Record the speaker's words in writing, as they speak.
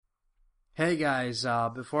Hey guys,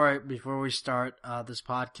 before we start this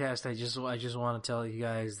podcast, I just want to tell you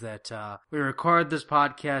guys that we recorded this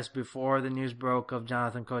podcast before the news broke of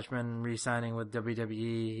Jonathan Coachman re-signing with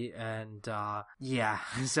WWE, and yeah,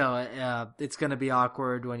 so it's gonna be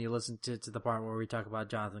awkward when you listen to the part where we talk about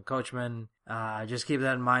Jonathan Coachman. Just keep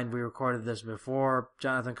that in mind. We recorded this before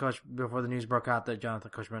before the news broke out that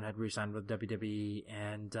Jonathan Coachman had re-signed with WWE,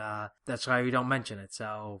 and that's why we don't mention it.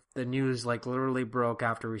 So the news literally broke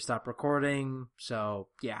after we stopped recording. So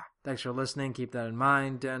yeah, thanks for listening. Keep that in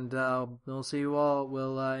mind, and we'll see you all.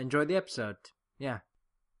 We'll enjoy the episode. Yeah.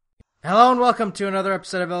 Hello and welcome to another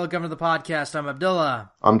episode of El Governor the Podcast. I'm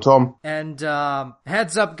Abdullah. I'm Tom. And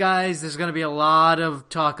heads up, guys, there's going to be a lot of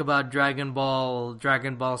talk about Dragon Ball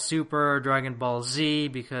Super, Dragon Ball Z,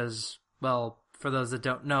 because, well, for those that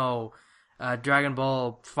don't know, Dragon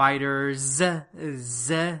Ball Fighters,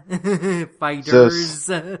 Fighters,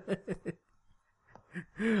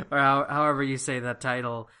 or however you say that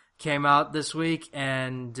title, came out this week,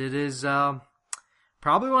 and it is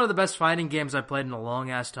probably one of the best fighting games I've played in a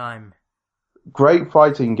long-ass time. Great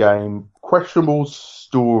fighting game. Questionable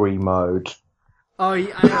story mode. Oh,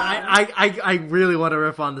 I really want to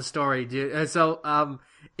riff on the story, dude. So,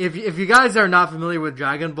 if you guys are not familiar with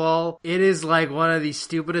Dragon Ball, it is like one of the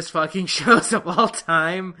stupidest fucking shows of all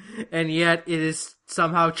time, and yet it is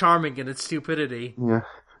somehow charming in its stupidity. Yeah.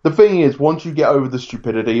 The thing is, once you get over the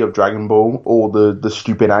stupidity of Dragon Ball, or the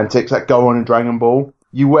stupid antics that go on in Dragon Ball,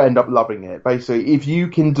 you will end up loving it. Basically, if you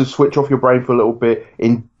can just switch off your brain for a little bit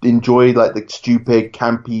and enjoy like the stupid,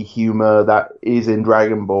 campy humor that is in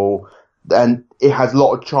Dragon Ball, then it has a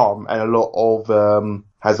lot of charm and a lot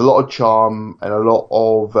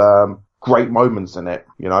of great moments in it.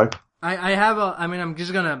 You know, I'm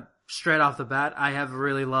just gonna straight off the bat, I have a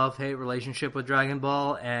really love-hate relationship with Dragon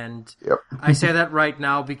Ball, and Yep. I say that right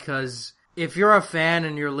now because if you're a fan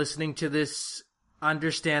and you're listening to this,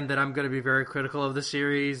 understand that I'm going to be very critical of the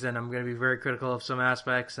series, and I'm going to be very critical of some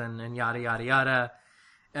aspects, and yada yada yada.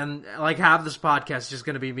 And like half this podcast is just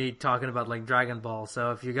going to be me talking about like Dragon Ball.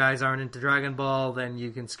 So if you guys aren't into Dragon Ball, then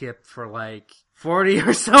you can skip for like 40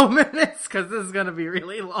 or so minutes, because this is going to be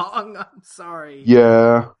really long. I'm sorry.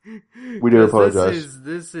 Yeah, we do apologize.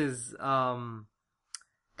 This is God,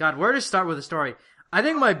 where to start with the story? I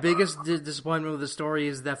think my biggest disappointment with the story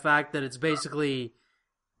is the fact that it's basically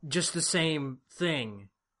just the same thing,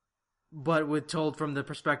 but told from the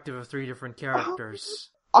perspective of three different characters.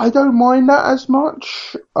 I don't mind that as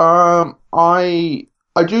much. I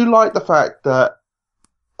do like the fact that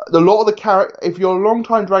a lot of the if you're a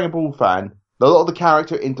long-time Dragon Ball fan, a lot of the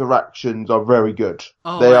character interactions are very good.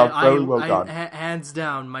 Oh, they are very well done. Hands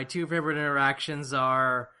down, my two favorite interactions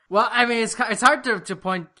are. Well, I mean, it's hard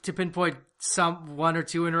to pinpoint one or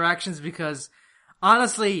two interactions because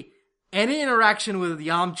honestly, any interaction with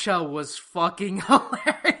Yamcha was fucking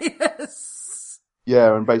hilarious.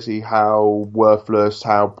 Yeah, and basically how worthless,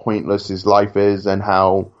 how pointless his life is, and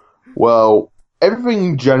how, well, everything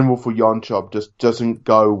in general for Yamcha just doesn't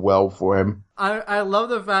go well for him. I love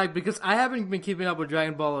the fact, because I haven't been keeping up with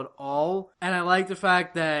Dragon Ball at all, and I like the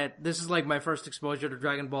fact that this is like my first exposure to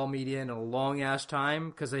Dragon Ball media in a long-ass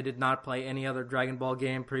time, because I did not play any other Dragon Ball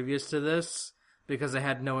game previous to this, because I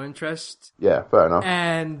had no interest. Yeah, fair enough.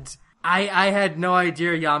 And I had no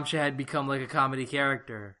idea Yamcha had become like a comedy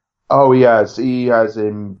character. Oh, he has. He has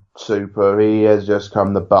in Super. He has just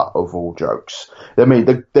come the butt of all jokes. I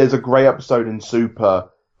mean, there's a great episode in Super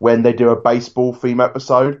when they do a baseball theme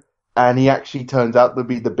episode, and he actually turns out to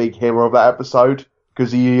be the big hero of that episode,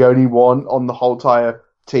 because he only one on the whole entire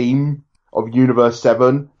team of Universe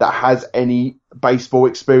 7 that has any baseball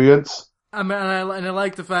experience. I mean, and I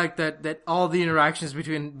like the fact that all the interactions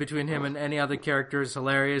between him and any other character is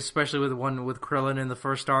hilarious, especially with the one with Krillin in the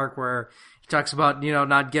first arc where he talks about,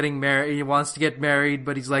 not getting married. He wants to get married,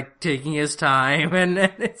 but he's like taking his time, and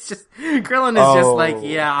it's just Krillin is just like,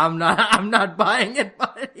 yeah, I'm not buying it,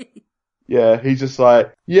 buddy. Yeah, he's just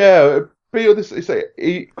like, yeah, feel this.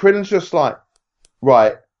 Krillin's just like,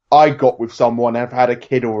 right, I got with someone and have had a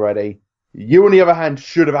kid already. You, on the other hand,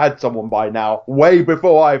 should have had someone by now, way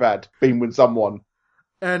before I've been with someone.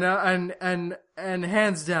 And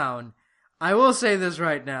hands down, I will say this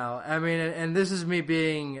right now. I mean, and this is me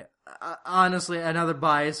being honestly another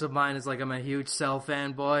bias of mine is like I'm a huge Cell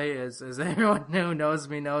fanboy. As everyone who knows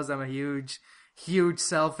me knows, I'm a huge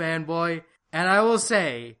Cell fanboy. And I will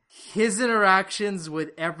say his interactions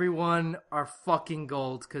with everyone are fucking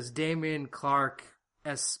gold, because Damian Clark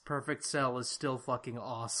as Perfect Cell is still fucking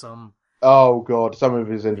awesome. Oh god, some of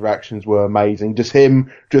his interactions were amazing. Just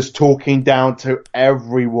him just talking down to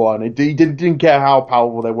everyone. He didn't care how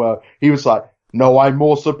powerful they were. He was like, no, I'm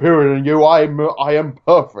more superior than you. I am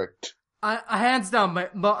perfect. I hands down,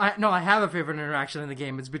 I have a favorite interaction in the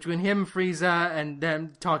game. It's between him, Frieza, and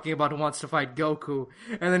them talking about who wants to fight Goku.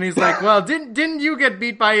 And then he's like, "Well, didn't you get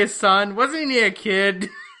beat by his son? Wasn't he a kid?"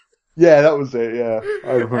 Yeah, that was it. Yeah,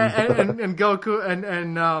 I remember. and Goku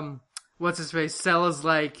and what's his face? Cella's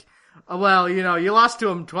like, oh, "Well, you lost to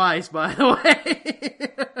him twice, by the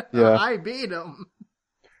way." Yeah, I beat him.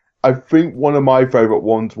 I think one of my favorite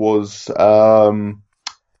ones was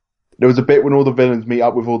there was a bit when all the villains meet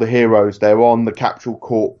up with all the heroes. They're on the Capsule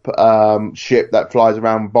Corp ship that flies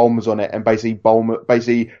around. Bulma's on it, and basically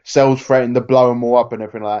Cell's threatening to blow them all up and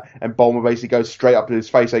everything like that. And Bulma basically goes straight up to his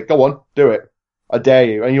face, like, "Go on, do it. I dare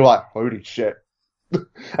you." And you're like, "Holy shit!"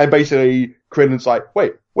 And basically Krillin's like,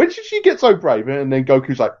 "Wait, when did she get so brave?" And then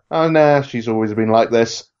Goku's like, "Oh nah, she's always been like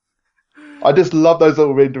this." I just love those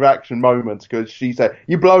little interaction moments because she said,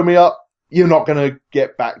 "You blow me up, you're not gonna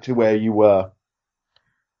get back to where you were."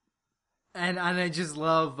 And I just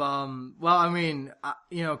love,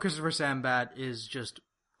 Christopher Sambat is just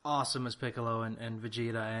awesome as Piccolo and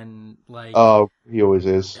Vegeta, and like... Oh, he always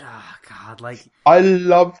is. Ah, God, like... I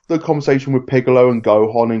love the conversation with Piccolo and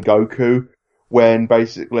Gohan and Goku when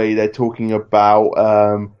basically they're talking about,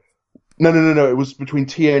 No, it was between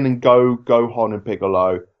Tien and Gohan and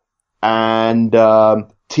Piccolo. And,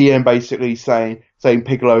 Tien basically saying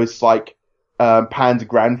Piccolo is like, Pan's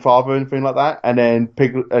grandfather and thing like that, and then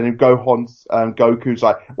Gohan's Goku's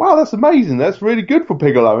like, "Wow, that's amazing. That's really good for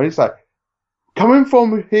Piccolo." And it's like, coming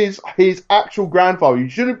from his actual grandfather, you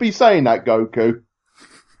shouldn't be saying that, Goku.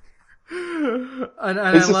 And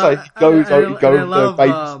I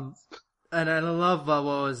love what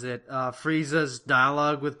was it? Frieza's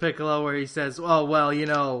dialogue with Piccolo, where he says, "Oh well,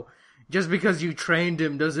 just because you trained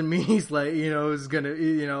him doesn't mean he's like, is gonna,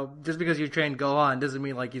 just because you trained Gohan doesn't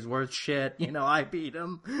mean like he's worth shit. I beat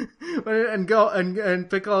him." And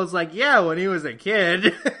Piccolo's like, "Yeah, when he was a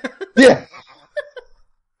kid." Yeah.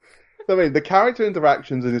 I mean, the character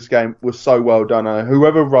interactions in this game were so well done.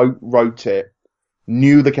 Whoever wrote it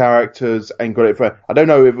knew the characters and got it for. I don't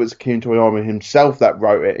know if it was Akira Toriyama himself that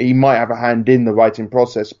wrote it. He might have a hand in the writing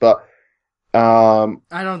process, but. I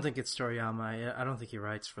don't think it's Toriyama. I don't think he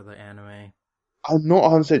writes for the anime. I'm not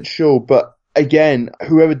 100% sure, but again,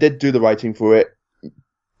 whoever did do the writing for it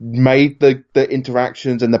made the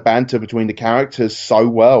interactions and the banter between the characters so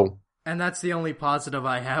well. And that's the only positive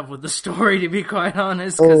I have with the story, to be quite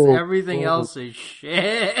honest, because everything else is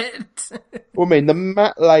shit. Well, I mean, the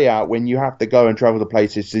map layout when you have to go and travel to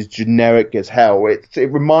places is generic as hell.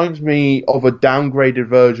 It reminds me of a downgraded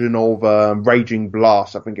version of Raging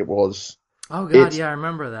Blast, I think it was. Oh God, yeah, I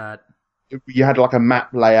remember that. You had like a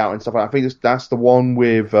map layout and stuff like that. I think that's the one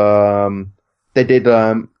with, they did,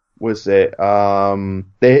 was it,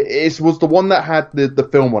 it was the one that had the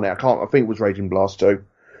film on it. I think it was Raging Blast 2.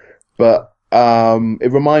 But,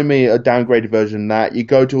 it reminded me of a downgraded version that you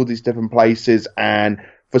go to all these different places and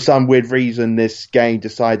for some weird reason this game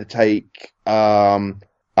decided to take,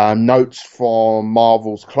 notes from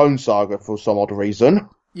Marvel's Clone Saga for some odd reason.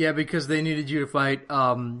 Yeah, because they needed you to fight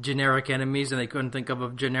generic enemies, and they couldn't think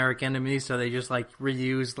of generic enemies, so they just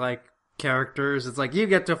reused characters. It's like, you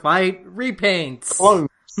get to fight repaints.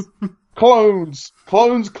 Clones,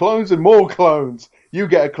 and more clones. You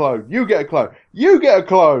get a clone. You get a clone. You get a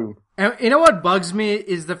clone. And you know what bugs me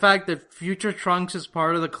is the fact that Future Trunks is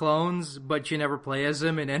part of the clones, but you never play as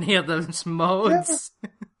him in any of those modes.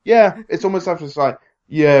 Yeah, it's almost like.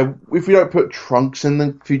 Yeah, if we don't put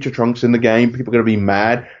Future Trunks in the game, people are going to be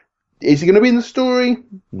mad. Is he going to be in the story?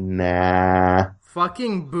 Nah.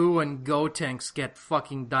 Fucking Boo and Gotenks get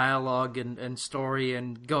fucking dialogue and story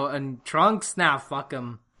and Trunks? Nah, fuck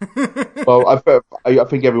him. Well, I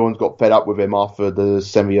think everyone's got fed up with him after the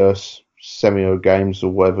Semio games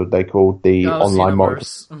or whatever they called the online mod.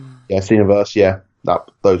 Yeah, Xenoverse, yeah,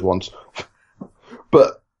 those ones.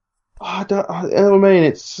 But, I mean,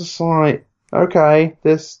 it's just like, okay,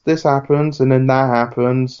 this happens, and then that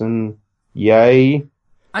happens, and yay.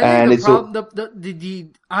 I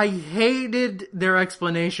think I hated their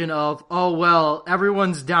explanation of, oh well,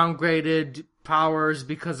 everyone's downgraded powers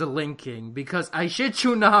because of linking. Because I shit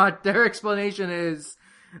you not, their explanation is,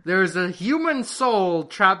 there's a human soul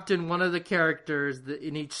trapped in one of the characters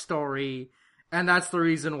in each story, and that's the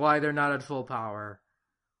reason why they're not at full power.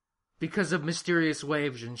 Because of mysterious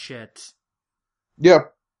waves and shit. Yeah.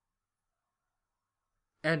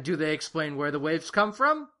 And do they explain where the waves come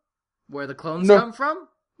from? Where the clones come from?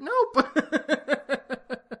 Nope.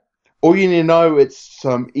 All you need to know, it's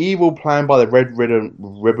some evil plan by the Red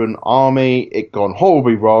Ribbon Army. It gone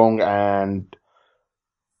horribly wrong, and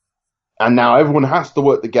now everyone has to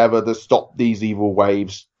work together to stop these evil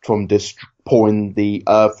waves from pouring the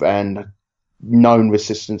Earth and known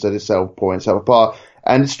resistance at itself, pulling itself apart.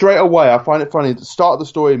 And straight away, I find it funny, at the start of the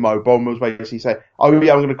story mode, Bond was basically saying, oh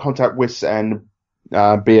yeah, I'm going to contact Whis and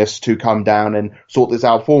BS to come down and sort this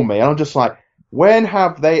out for me. And I'm just like, when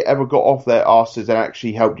have they ever got off their asses and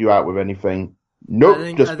actually helped you out with anything? Nope.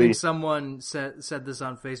 I think someone said this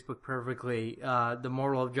on Facebook perfectly. The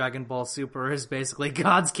moral of Dragon Ball Super is basically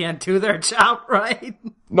gods can't do their job, right?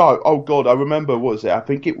 No, oh god, I remember, what was it? I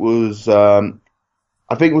think it was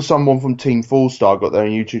someone from Team Full Star got their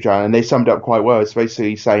own YouTube channel, and they summed it up quite well. It's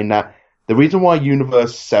basically saying that the reason why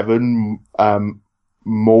Universe 7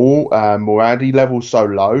 morality level's so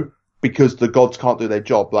low, because the gods can't do their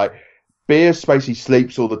job. Like, Beerus basically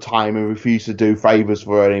sleeps all the time and refuses to do favors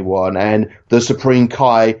for anyone, and the Supreme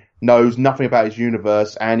Kai knows nothing about his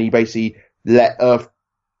universe, and he basically let Earth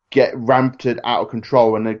get ramped out of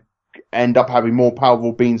control, and they end up having more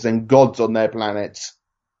powerful beings than gods on their planets.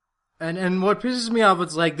 And what pisses me off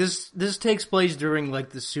is like this takes place during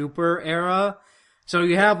like the Super era. So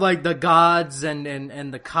you have like the gods and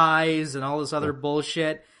the Kais and all this other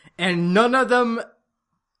bullshit, and none of them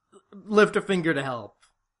lift a finger to help.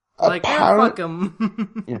 Like, fuck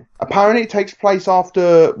them. Yeah. Apparently it takes place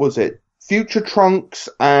after, was it, Future Trunks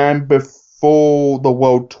and before the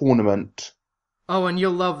World Tournament. Oh, and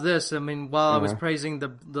you'll love this. I mean, while I was praising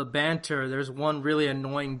the banter, there's one really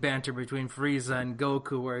annoying banter between Frieza and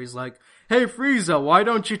Goku where he's like, hey Frieza, why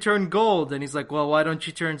don't you turn gold? And he's like, well, why don't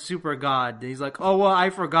you turn Super God? And he's like, oh, well,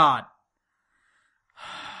 I forgot.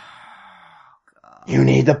 You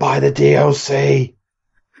need to buy the DLC.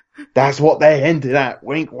 That's what they hinted at.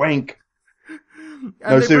 Wink, wink.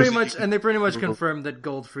 And they pretty much confirmed that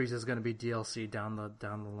Gold Frieza is going to be DLC down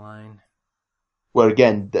the line. Well,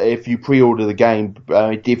 again, if you pre-order the game,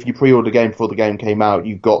 before the game came out,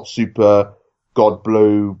 you got Super God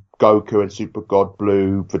Blue Goku and Super God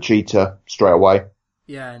Blue Vegeta straight away.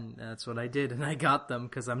 Yeah, and that's what I did, and I got them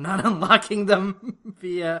because I'm not unlocking them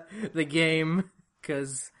via the game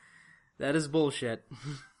because that is bullshit.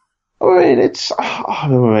 It's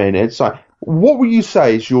like, what would you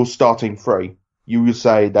say is your starting three? You would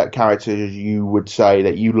say that characters you would say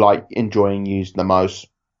that you like enjoying using the most.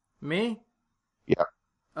 Me? Yeah.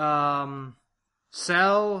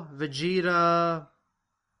 Cell, Vegeta,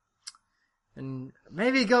 and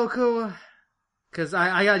maybe Goku. Because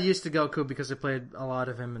I got used to Goku because I played a lot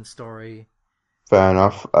of him in story. Fair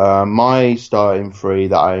enough. My starting three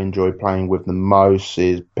that I enjoy playing with the most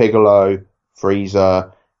is Piccolo,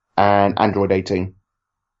 Frieza, and Android 18.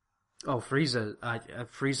 Oh, Frieza.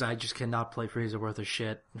 I just cannot play Frieza worth a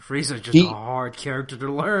shit. Frieza's just a hard character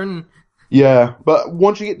to learn. Yeah, but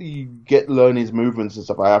once you get to learn his movements and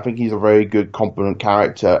stuff, I think he's a very good, competent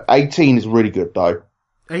character. 18 is really good, though.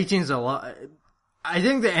 18's a lot. I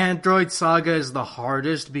think the Android Saga is the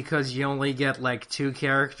hardest because you only get, like, 2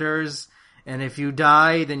 characters, and if you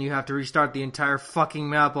die, then you have to restart the entire fucking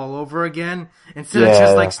map all over again, instead of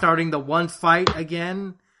just, like, starting the one fight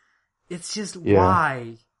again. It's just,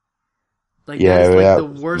 why? Like, that is, like, the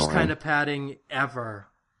worst kind of padding ever.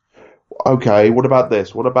 Okay, what about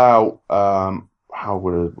this? What about,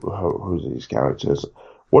 who's these characters?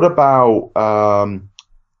 What about,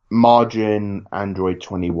 Margin Android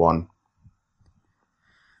 21?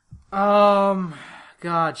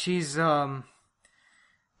 God, she's,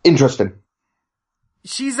 interesting.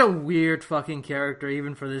 She's a weird fucking character,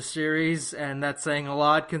 even for this series, and that's saying a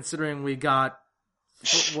lot, considering we got,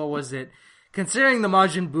 what was it? Considering the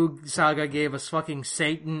Majin Buu saga gave us fucking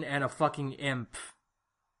Satan and a fucking imp.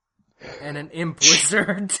 And an imp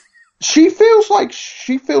wizard. She feels like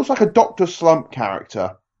a Dr. Slump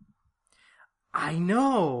character. I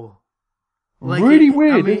know. Like, really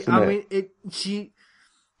weird, isn't it?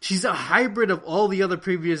 She's a hybrid of all the other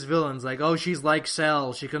previous villains. Like, oh, she's like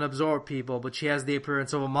Cell, she can absorb people, but she has the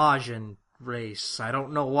appearance of a Majin race. I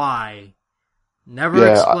don't know why.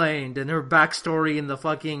 Never explained, and her backstory in the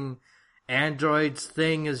fucking androids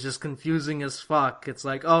thing is just confusing as fuck. It's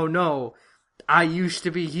like, oh no, I used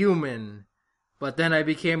to be human, but then I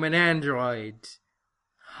became an android.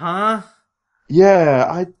 Huh?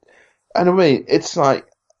 Yeah, I mean, it's like,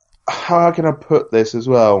 how can I put this as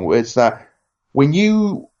well? It's that when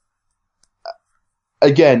you,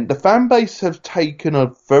 again, the fan base have taken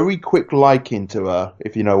a very quick liking to her,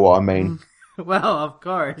 if you know what I mean. Well, of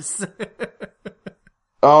course.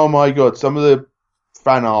 Oh my god, some of the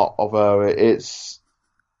fan art of her, it's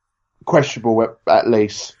questionable at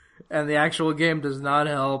least. And the actual game does not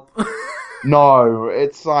help. No,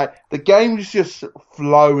 it's like, the game's just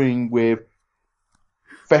flowing with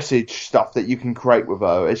fetish stuff that you can create with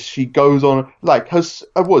her as she goes on, like, her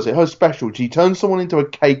special, she turns someone into a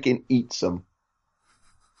cake and eats them.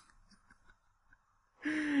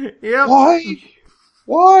 Yep.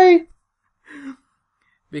 Why?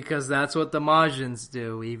 Because that's what the Majins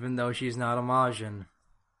do, even though she's not a Majin.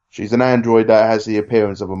 She's an android that has the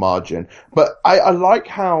appearance of a Margin. But I like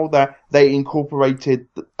how that they incorporated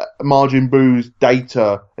Majin Buu's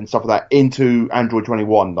data and stuff like that into Android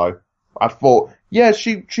 21, though. I thought, yeah,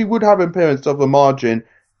 she would have appearance of a Margin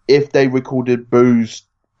if they recorded Buu's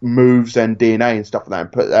moves and DNA and stuff like that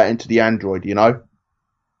and put that into the android, you know?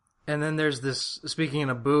 And then there's this, speaking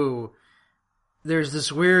of Buu, there's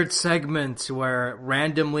this weird segment where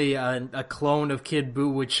randomly a clone of Kid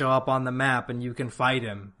Buu would show up on the map and you can fight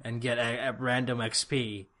him and get a random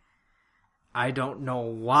XP. I don't know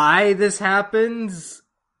why this happens,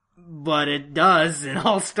 but it does in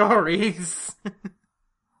all stories.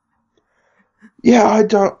 Yeah,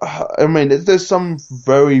 I mean, there's some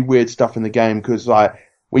very weird stuff in the game because, like,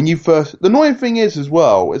 the annoying thing is as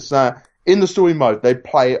well, is that in the story mode, they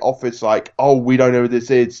play it off as like, oh, we don't know who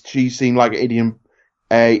this is. She seemed like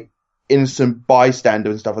a innocent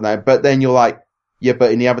bystander and stuff like that. But then you're like, yeah,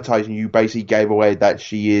 but in the advertising, you basically gave away that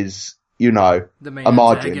she is, you know, the main a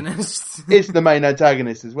Margin. antagonist. It's the main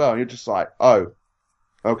antagonist as well. And you're just like, oh,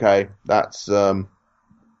 okay, that's kind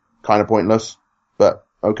of pointless, but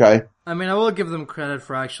okay. I mean, I will give them credit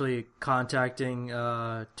for actually contacting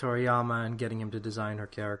Toriyama and getting him to design her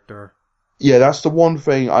character. Yeah, that's the one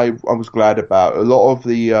thing I was glad about. A lot of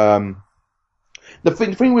the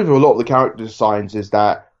thing with a lot of the character designs is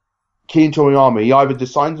that Keen Toriyama, he either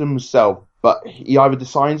designs them himself, but he either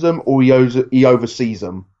designs them or he oversees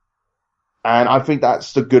them. And I think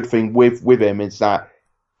that's the good thing with him, is that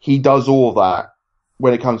he does all of that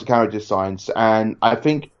when it comes to character designs. And I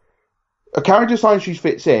think a character design she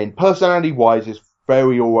fits in, personality-wise, is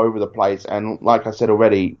very all over the place, and like I said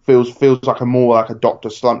already, feels like more like a Dr.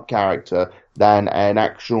 Slump character than an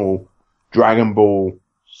actual Dragon Ball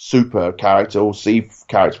Super character, or C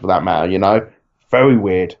character for that matter, you know? Very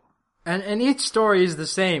weird. And each story is the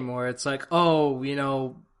same, where it's like, oh, you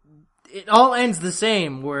know, it all ends the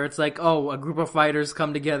same, where it's like, oh, a group of fighters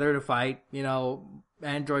come together to fight, you know,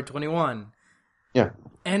 Android 21. Yeah.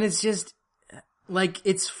 And it's just, like,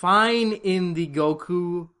 it's fine in the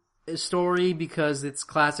Goku story because it's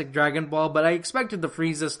classic Dragon Ball, but I expected the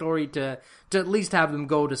Frieza story to at least have them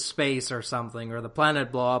go to space or something, or the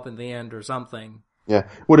planet blow up in the end or something. Yeah,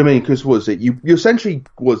 what I mean, because you essentially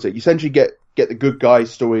get the good guy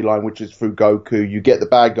storyline, which is through Goku. You get the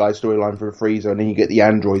bad guy storyline through Frieza, and then you get the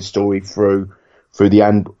android story through all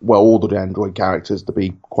the android characters, to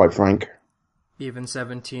be quite frank. Even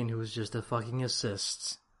 17, who was just a fucking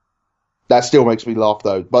assist. That still makes me laugh,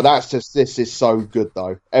 though. But this is so good,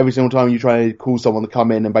 though. Every single time you try to call someone to come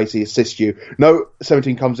in and basically assist you, no,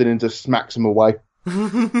 17 comes in and just smacks them away.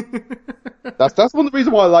 That's one of the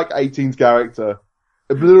reasons why I like 18's character.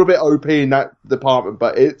 A little bit OP in that department,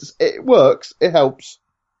 but it works. It helps.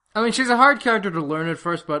 I mean, she's a hard character to learn at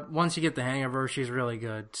first, but once you get the hang of her, she's really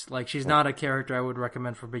good. Like, she's not a character I would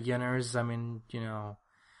recommend for beginners. I mean, you know,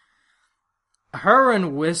 her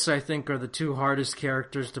and Whis, I think, are the two hardest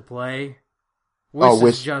characters to play.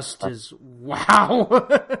 Whis is wow.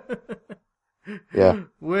 Yeah.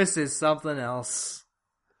 Whis is something else.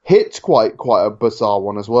 Hit's quite a bizarre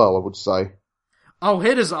one as well, I would say. Oh,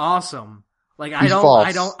 Hit is awesome. Like, I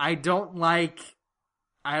don't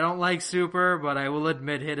like Super, but I will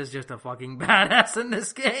admit Hit is just a fucking badass in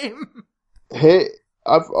this game. Hit,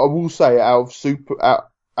 I will say, out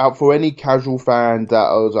for any casual fan that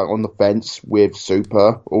was like on the fence with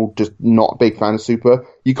Super, or just not a big fan of Super,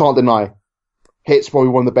 you can't deny Hit's probably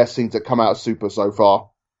one of the best things that come out of Super so far.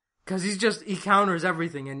 Cause he counters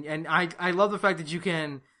everything, and I love the fact that you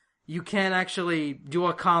can actually do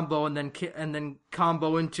a combo and then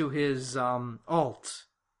combo into his ult.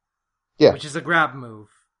 Yeah. Which is a grab move.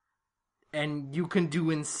 And you can do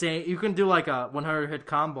like a 100 hit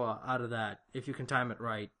combo out of that, if you can time it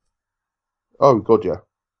right. Oh god, yeah.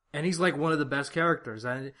 And he's like one of the best characters.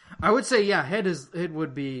 And I would say, yeah, Hit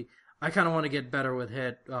would be, I kinda wanna get better with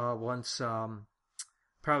Hit, once,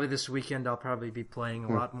 probably this weekend I'll probably be playing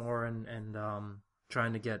a lot more and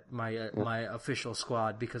trying to get my official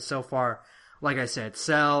squad, because so far, like I said,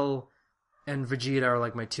 Cell and Vegeta are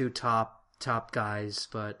like my two top guys,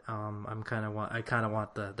 but I kind of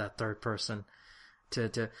want that third person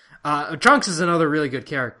to Trunks is another really good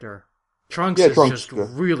character. Trunks is just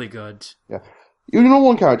really good. Yeah. You know,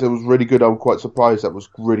 one character that was really good, I'm quite surprised that was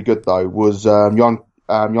really good though, was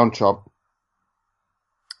Yamcha.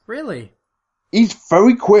 Really? He's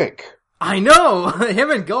very quick. I know!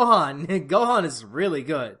 Him and Gohan. Gohan is really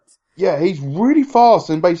good. Yeah, he's really fast,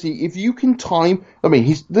 and basically, if you can time... I mean,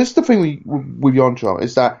 this is the thing with Yamcha,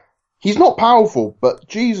 is that he's not powerful, but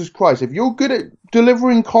Jesus Christ, if you're good at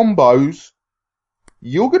delivering combos,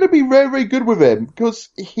 you're going to be very, very good with him because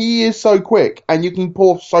he is so quick and you can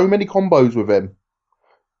pull off so many combos with him.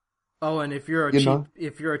 Oh, and if you're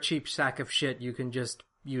a cheap sack of shit, you can just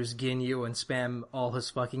use Ginyu and spam all his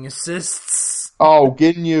fucking assists. Oh,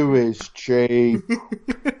 Ginyu is cheap.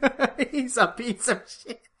 He's a piece of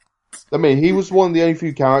shit. I mean, he was one of the only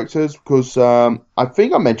few characters because I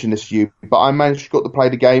think I mentioned this to you, but I managed to play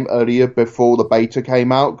the game earlier before the beta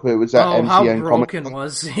came out because it was at MCN how Comic-Con. broken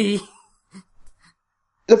was he?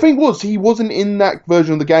 The thing was, he wasn't in that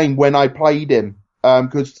version of the game when I played him.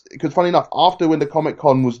 Because funny enough, after when the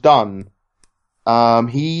Comic-Con was done,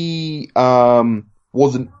 they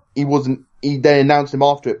announced him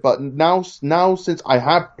after it. But now since I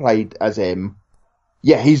have played as him,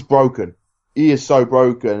 yeah, he's broken. He is so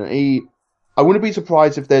broken. I wouldn't be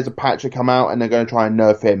surprised if there's a patch that come out and they're going to try and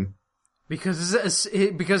nerf him.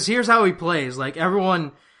 Because here's how he plays. Like,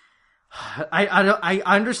 everyone, I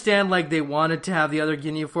understand, like, they wanted to have the other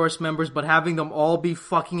Ginyu Force members, but having them all be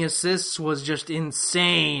fucking assists was just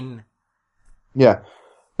insane. Yeah.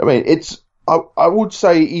 I mean, I would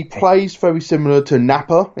say he plays very similar to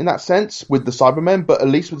Nappa in that sense with the Cybermen, but at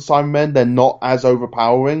least with the Cybermen, they're not as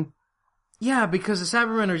overpowering. Yeah, because the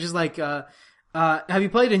Cybermen are just like, have you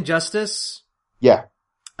played Injustice? Yeah.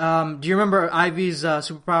 Do you remember Ivy's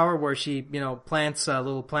superpower where she, plants a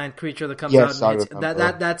little plant creature that comes out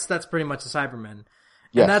and hits? That's pretty much a Cyberman.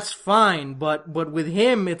 Yes. And that's fine, but with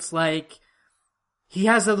him, it's like, he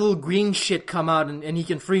has that little green shit come out and he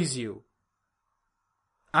can freeze you.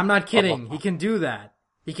 I'm not kidding. He can do that.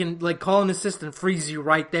 He can, like, call an assist and freeze you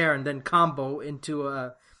right there and then combo and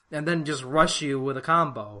then just rush you with a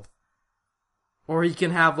combo. Or he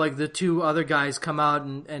can have, like, the two other guys come out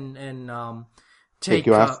and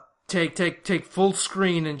take full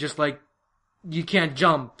screen and just, like, you can't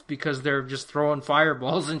jump because they're just throwing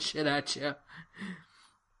fireballs and shit at you.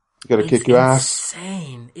 You gotta kick your ass.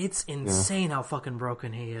 It's insane how fucking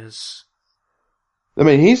broken he is. I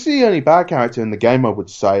mean, he's the only bad character in the game, I would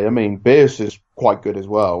say. I mean, Beerus is quite good as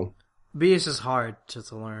well. Beerus is hard to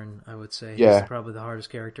learn, I would say. Yeah. He's probably the hardest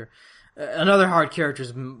character. Another hard character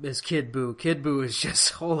is Kid Buu. Kid Buu is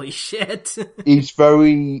just, holy shit. He's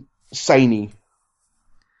very samey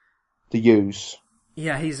to use.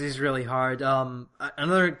 Yeah, he's really hard.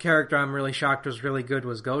 Another character I'm really shocked was really good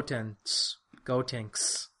was Gotenks.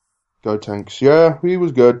 Gotenks, yeah, he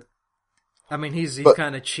was good. I mean, he's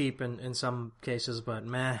kind of cheap in some cases, but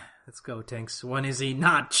meh, it's Gotenks. When is he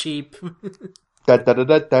not cheap? Hey,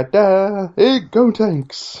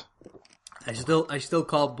 Gotenks. I still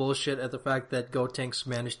call bullshit at the fact that Gotenks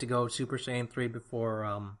managed to go Super Saiyan 3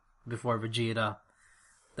 before Vegeta.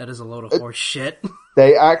 That is a load of horse shit.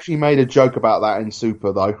 They actually made a joke about that in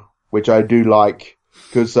Super though, which I do like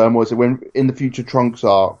because when in the Future Trunks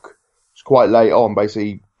arc, it's quite late on.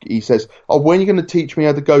 Basically, he says, "Oh, when are you going to teach me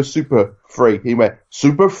how to go Super Free?" He went,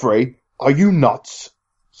 "Super Free? Are you nuts?"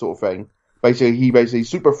 Sort of thing. Basically,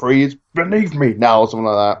 Super Free is beneath me now, or something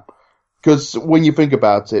like that. Because when you think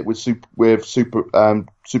about it, with Super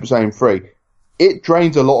Saiyan 3, it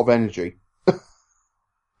drains a lot of energy.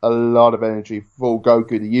 A lot of energy for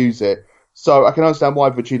Goku to use it. So I can understand why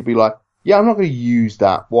Vegeta would be like, yeah, I'm not going to use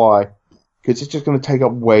that. Why? Because it's just going to take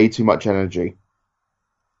up way too much energy.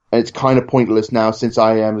 And it's kind of pointless now since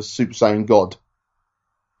I am a Super Saiyan God.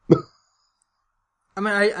 I mean,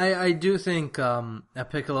 I do think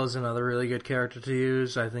Piccolo's another really good character to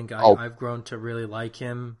use. I think I've grown to really like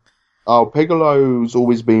him. Oh, Piccolo's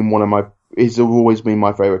always been he's always been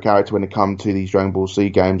my favorite character when it comes to these Dragon Ball Z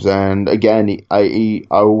games. And again, I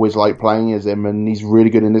always like playing as him, and he's really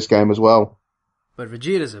good in this game as well. But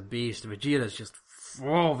Vegeta's a beast.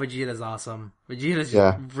 Vegeta's awesome. Vegeta's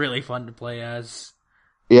just really fun to play as.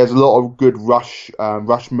 He has a lot of good rush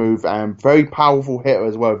move and very powerful hitter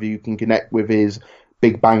as well if you can connect with his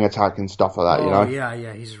big bang attack and stuff like that,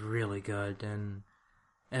 Yeah, he's really good. And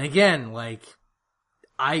again, like,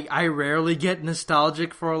 I rarely get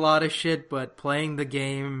nostalgic for a lot of shit, but playing the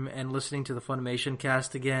game and listening to the Funimation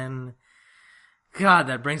cast again, God,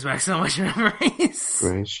 that brings back so much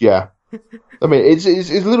memories. Yeah. I mean, it's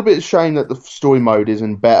a little bit of a shame that the story mode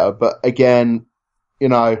isn't better, but again,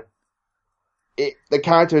 the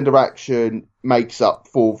character interaction makes up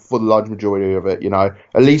for the large majority of it,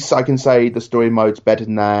 At least I can say the story mode's better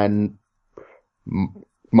than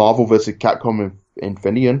Marvel vs. Capcom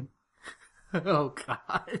Infinity. Oh,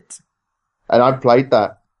 God. And I've played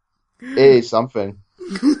that. It is something.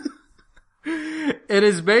 It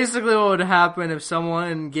is basically what would happen if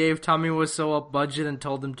someone gave Tommy Wiseau a budget and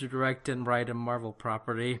told him to direct and write a Marvel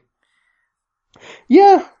property.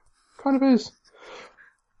 Yeah, kind of is.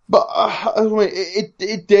 But I mean,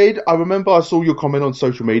 it did. I remember I saw your comment on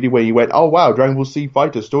social media where you went, "Oh wow, Dragon Ball Z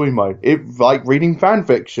Fighter story mode." It like reading fan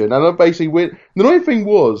fiction, and I basically went. The annoying thing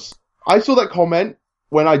was, I saw that comment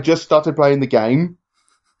when I just started playing the game,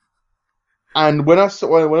 and when I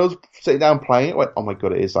was sitting down playing it, I went, "Oh my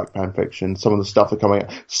god, it is like fan fiction." Some of the stuff are coming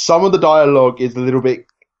out. Some of the dialogue is a little bit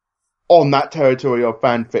on that territory of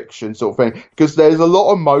fan fiction sort of thing, because there's a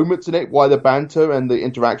lot of moments in it why the banter and the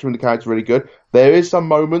interaction with the characters are really good. There is some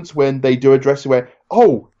moments when they do address it where,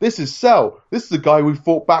 oh, this is Cell. This is the guy we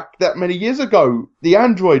fought back that many years ago. The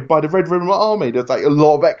android by the Red Ribbon Army. There's like a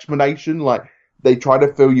lot of explanation. Like they try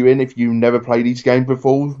to fill you in if you've never played these games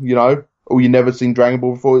before, you know, or you've never seen Dragon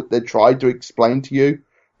Ball before. They try to explain to you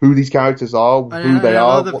who these characters are, who they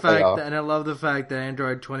are, what they are. And I love the fact that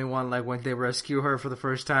Android 21, like when they rescue her for the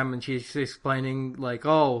first time, and she's explaining like,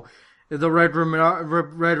 "Oh, the Red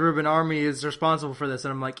Ribbon Army is responsible for this,"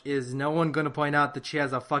 and I'm like, "Is no one going to point out that she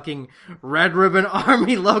has a fucking Red Ribbon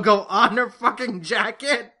Army logo on her fucking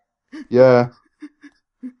jacket?" Yeah.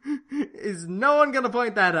 Is no one going to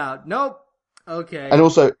point that out? Nope. Okay. And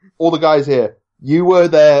also, all the guys here, you were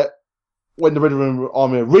there when the Red Ribbon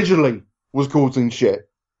Army originally was causing shit.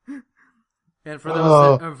 And for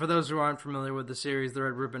those who aren't familiar with the series, the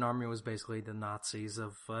Red Ribbon Army was basically the Nazis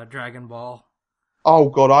of Dragon Ball. Oh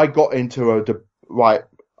god, I got into right.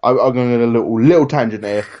 I'm going on a little tangent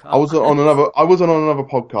here. I was on another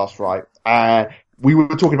podcast, right? And we were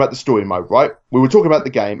talking about the story mode, right? We were talking about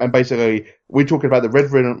the game, and basically we were talking about the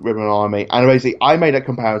Red Ribbon Army, and basically I made a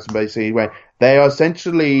comparison basically where they are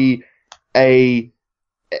essentially a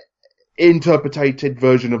interpreted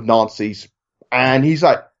version of Nazis, and he's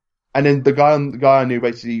like. And then the guy I knew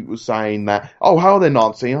basically was saying that, oh, how are they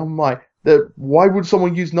Nazi? And I'm like, why would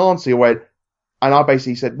someone use Nazi? And I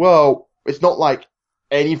basically said, well, it's not like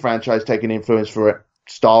any franchise taking influence for it.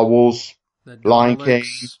 Star Wars, Lion King,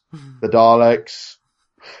 the Daleks.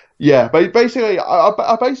 Yeah, but basically,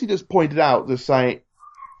 I basically just pointed out to say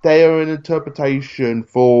they are an interpretation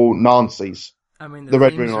for Nazis. I mean, the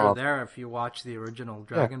themes are there if you watch the original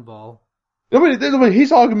Dragon Ball. I mean,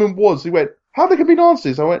 his argument was, he went, how they can be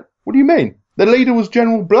Nazis? I went, what do you mean? The leader was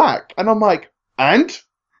General Black. And I'm like, and?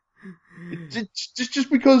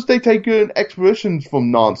 Just because they take expressions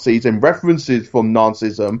from Nazis and references from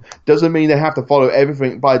Nazism doesn't mean they have to follow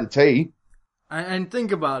everything by the T. And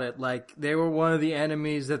think about it, like, they were one of the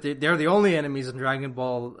enemies they're the only enemies in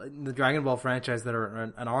the Dragon Ball franchise that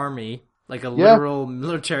are an army, like a literal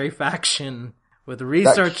military faction with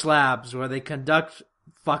research labs where they conduct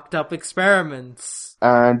fucked up experiments.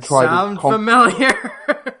 And familiar?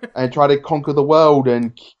 And try to conquer the world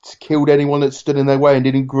and killed anyone that stood in their way and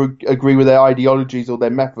didn't agree with their ideologies or their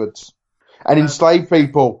methods. And enslave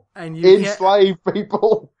people. Enslave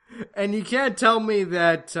people. And you can't tell me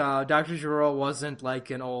that Dr. Gero wasn't like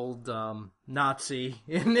an old Nazi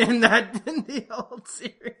in the old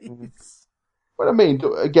series. But I mean,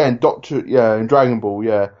 again, in Dragon Ball,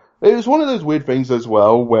 yeah. It was one of those weird things as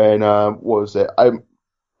well when, what was it?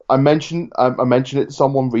 I mentioned it to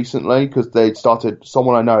someone recently because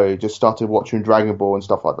someone I know just started watching Dragon Ball and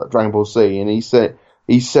stuff like that, Dragon Ball Z, and he said,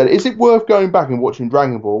 is it worth going back and watching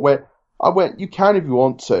Dragon Ball? I went, you can if you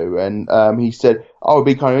want to, and he said, oh, it'd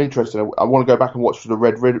be kind of interesting. I want to go back and watch the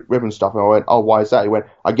Red Ribbon stuff, and I went, oh, why is that? He went,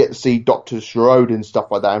 I get to see Dr. Shirode and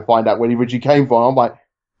stuff like that and find out where he originally came from. I'm like,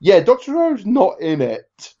 yeah, Dr. Shirode's not in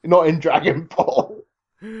it, not in Dragon Ball.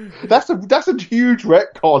 That's a huge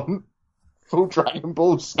retcon. Full Dragon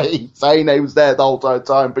Ball Z, saying he was there the whole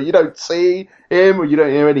time, but you don't see him or you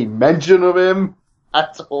don't hear any mention of him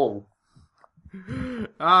at all.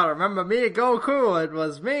 Oh, remember me, Goku? It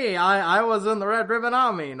was me. I was in the Red Ribbon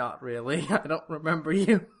Army. Not really. I don't remember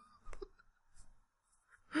you.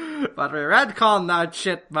 But we retconned that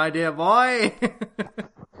shit, my dear boy.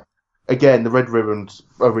 Again, the Red Ribbon's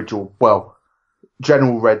original,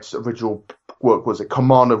 General Red's original work was it?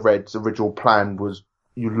 Commander Red's original plan was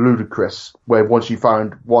ludicrous, where once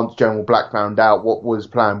General Black found out what his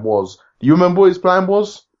plan was. Do you remember what his plan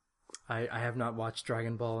was? I have not watched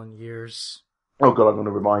Dragon Ball in years. Oh god, I'm going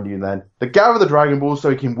to remind you then. To gather the Dragon Ball so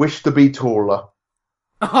he can wish to be taller.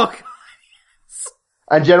 Oh god.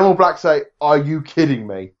 And General Black say, are you kidding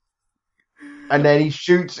me? And then he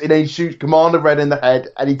shoots Commander Red in the head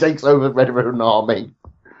and he takes over the Red Ribbon Army.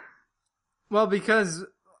 Well, because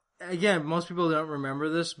again, most people don't remember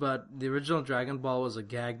this, but the original Dragon Ball was a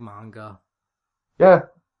gag manga. Yeah.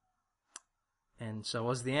 And so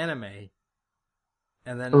was the anime.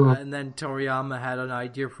 And then Toriyama had an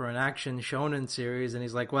idea for an action shonen series, and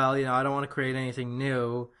he's like, well, I don't want to create anything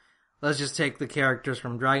new. Let's just take the characters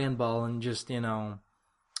from Dragon Ball and just,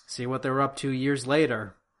 see what they were up to years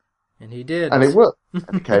later. And he did. And it worked.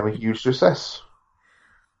 It became a huge success.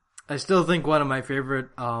 I still think one of my favorite,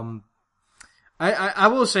 I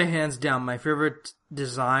will say hands down, my favorite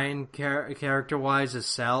design character-wise is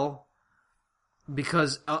Cell.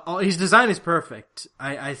 Because his design is perfect,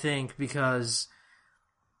 I think, because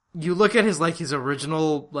you look at his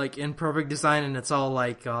original, like, imperfect design, and it's all,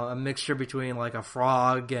 like, a mixture between, like, a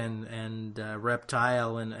frog and a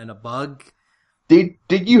reptile and a bug. Did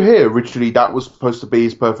you hear originally that was supposed to be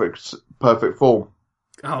his perfect form?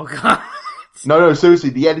 Oh, God. No, seriously,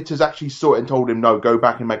 the editors actually saw it and told him, no, go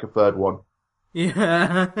back and make a third one.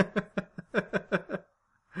 Yeah.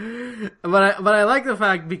 But I like the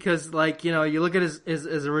fact because, like, you know, you look at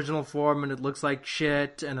his original form and it looks like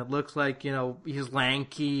shit, and it looks like, you know, he's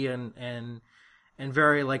lanky and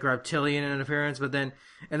very, like, reptilian in appearance, and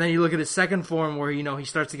then you look at his second form where, you know, he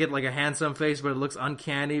starts to get, like, a handsome face, but it looks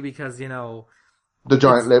uncanny because, you know... The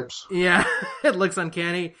giant lips. Yeah, it looks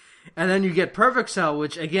uncanny. And then you get Perfect Cell,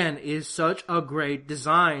 which, again, is such a great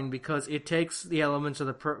design because it takes the elements of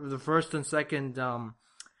the first and second,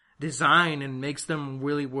 design and makes them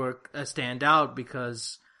really stand out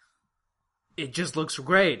because it just looks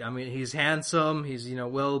great. I mean, he's handsome, he's, you know,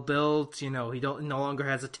 well built, you know, he no longer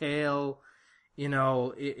has a tail, you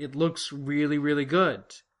know, it looks really, really good.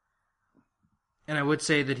 And I would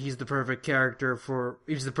say that he's the perfect character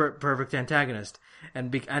he's the perfect antagonist.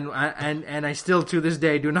 And I still to this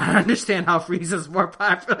day do not understand how Frieza's more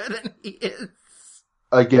popular than he is.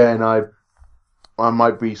 Again, I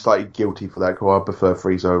might be slightly guilty for that because I prefer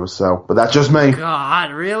Frieza over Cell, but that's just me.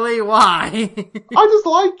 God, really? Why? I just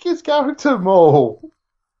like his character more.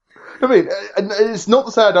 I mean, it's not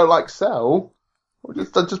to say I don't like Cell. I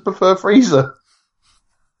just prefer Frieza.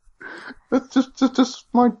 That's just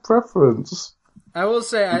my preference. I will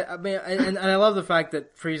say, I mean, and I love the fact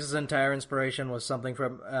that Frieza's entire inspiration was something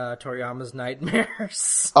from Toriyama's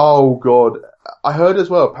Nightmares. Oh god, I heard as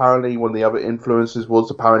well. Apparently, one of the other influences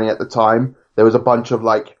was at the time there was a bunch of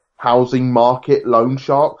like housing market loan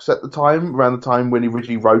sharks at the time, around the time when he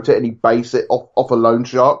originally wrote it, and he based it off a loan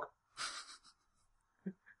shark.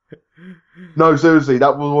 No, seriously,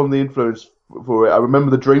 that was one of the influence for it. I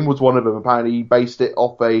remember The Dream was one of them. Apparently, he based it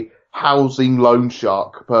off a housing loan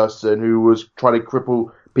shark person who was trying to cripple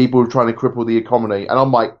the economy. And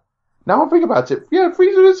I'm like, now I think about it, yeah,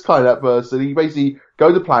 Frieza is kind of that person. He basically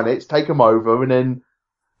go to planets, take them over, and then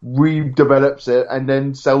redevelops it, and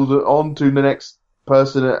then sells it on to the next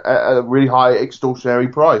person at a really high extortionary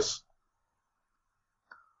price.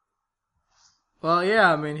 Well,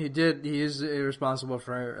 yeah, I mean, he is responsible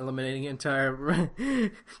for eliminating entire...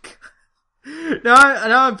 Now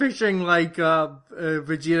I'm picturing like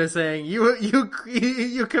Vegeta saying,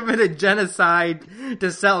 "You committed genocide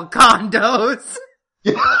to sell condos."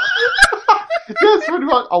 Yeah. Yes, pretty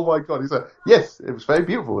much. Oh my god, he said, yes, it was very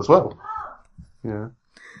beautiful as well. Yeah.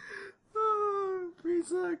 Oh,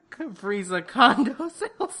 Frieza condo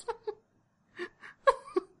salesman.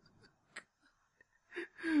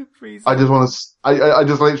 I just want to. I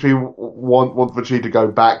just literally want Vegeta to go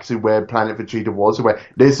back to where Planet Vegeta was. Where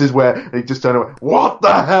this is where they just turn away. What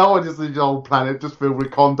the hell? And just the whole planet just filled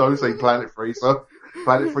with condos saying Planet Frieza.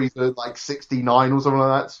 Planet Frieza like 69 or something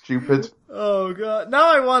like that. Stupid. Oh god!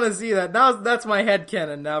 Now I want to see that. Now that's my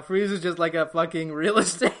headcanon. Now Frieza's just like a fucking real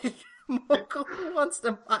estate mogul who wants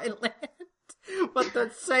to buy land, but the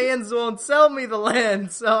Saiyans won't sell me the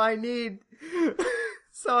land, so I need.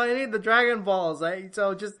 So I need the Dragon Balls.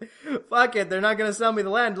 So just, fuck it, they're not gonna sell me the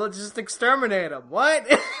land, let's just exterminate them. What?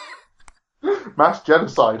 Mass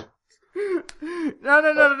genocide.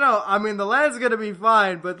 No. I mean, the land's gonna be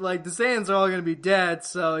fine, but like, the Saiyans are all gonna be dead,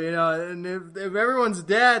 so, you know, and if everyone's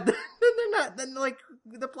dead, then they're not, then like,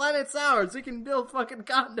 the planet's ours, we can build fucking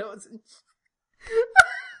condos and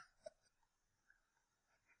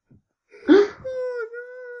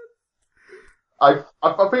I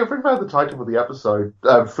think about the title of the episode,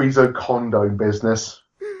 Frieza Condo Business.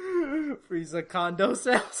 Frieza Condo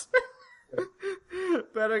Salesman.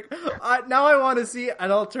 Better. Now I want to see an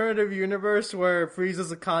alternative universe where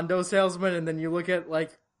Frieza's a condo salesman, and then you look at,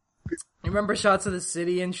 like, you remember shots of the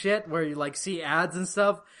city and shit where you, like, see ads and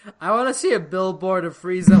stuff? I want to see a billboard of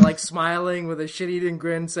Frieza, like, smiling with a shit-eating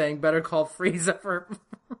grin saying, "Better call Frieza for..."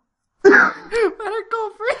 Better call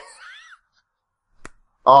Frieza.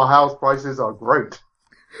 Our house prices are great.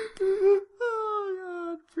 Oh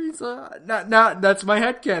god, Frieza. Now, that's my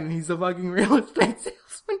headcanon. He's a fucking real estate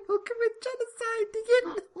salesman who'll commit genocide to get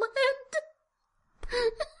land.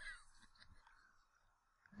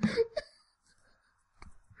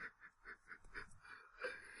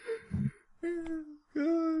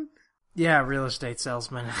 God. Yeah, real estate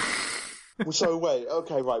salesman. So wait,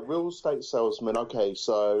 okay, right, real estate salesman. Okay,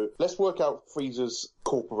 so let's work out Frieza's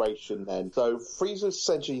corporation then. So Frieza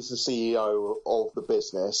essentially is the CEO of the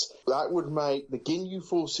business. That would make the Ginyu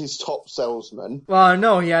Force his top salesman. Well,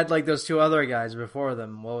 no, he had like those two other guys before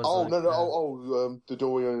them. What was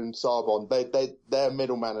Dodoria and Sarbon. They're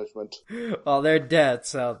middle management. Well, they're dead,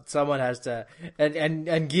 so someone has to. And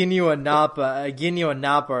Ginyu and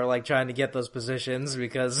Nappa are like trying to get those positions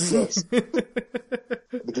because. Yes.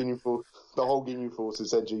 The whole Ginyu Force is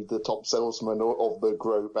essentially the top salesman of the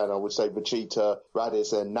group, and I would say Vegeta,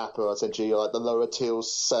 Raditz, and Nappa are essentially like the lower tier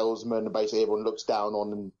salesman. Basically, everyone looks down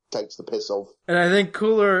on and takes the piss off. And I think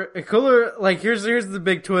Cooler, like here's the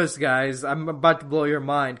big twist, guys. I'm about to blow your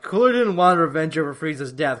mind. Cooler didn't want revenge over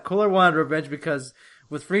Frieza's death. Cooler wanted revenge because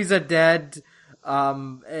with Frieza dead,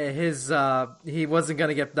 he wasn't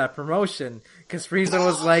gonna get that promotion. Cause Frieza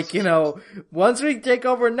was like, once we take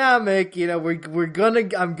over Namek,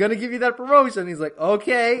 I'm gonna give you that promotion. He's like,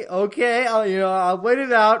 okay, I'll wait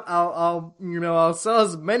it out. I'll sell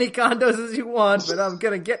as many condos as you want, but I'm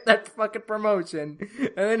gonna get that fucking promotion.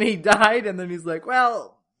 And then he died, and then he's like,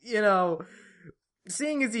 well,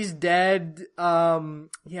 seeing as he's dead,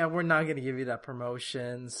 we're not gonna give you that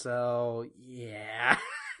promotion, so, yeah.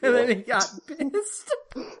 And then he got pissed.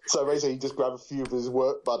 So basically, he just grabbed a few of his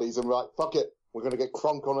work buddies and like, fuck it, we're going to get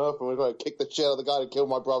Kronk on Earth and we're going to kick the shit out of the guy that killed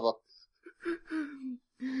my brother.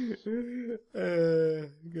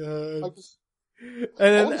 God.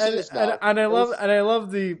 And I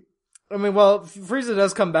love the. I mean, well, Frieza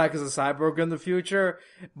does come back as a cyborg in the future,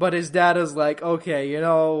 but his dad is like, okay,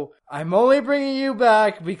 I'm only bringing you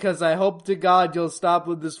back because I hope to God you'll stop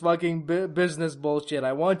with this fucking business bullshit.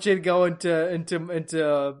 I want you to go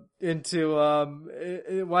into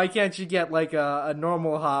why can't you get like a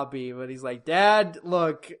normal hobby? But he's like, Dad,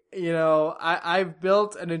 look, I've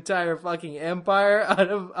built an entire fucking empire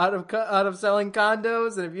out of selling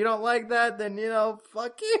condos, and if you don't like that, then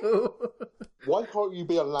fuck you. Why can't you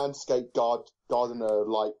be a landscape gardener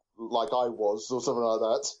like I was, or something like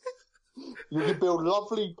that? You can build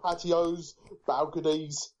lovely patios,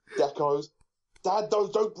 balconies, decos. Dad,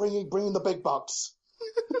 don't bring in the big bucks.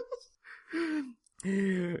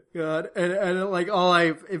 God, and like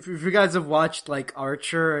if you guys have watched like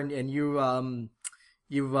Archer and you're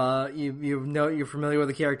familiar with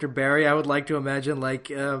the character Barry, I would like to imagine like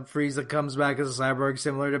Frieza comes back as a cyborg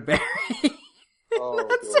similar to Barry. Oh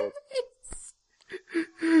God.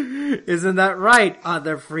 Isn't that right,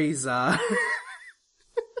 other Frieza?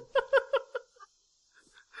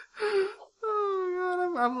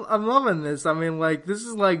 Oh God, I'm loving this. I mean, like, this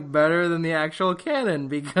is like better than the actual canon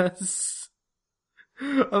because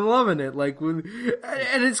I'm loving it. Like, and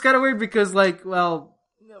it's kind of weird because, like, well,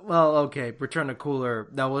 okay, Return to Cooler,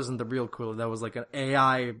 that wasn't the real Cooler. That was like an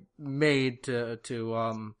AI made to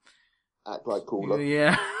act like Cooler.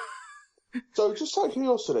 Yeah. So, just out of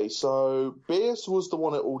curiosity, so Beerus was the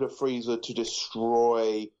one that ordered Frieza to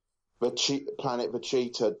destroy planet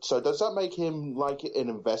Vegeta. So, does that make him like an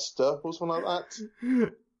investor or something like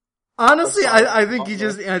that? Honestly, I think he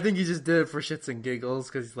just did it for shits and giggles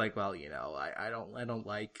because he's like, well, I don't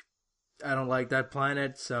like that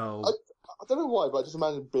planet, so. I don't know why, but I just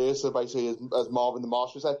imagine Beerus basically as Marvin the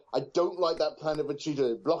Martian saying, I don't like that planet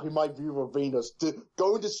Vegeta, blocking my view of Venus.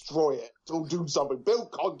 Go and destroy it. Or do something. Build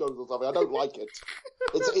condos or something. I don't like it.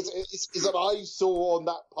 It's an eyesore on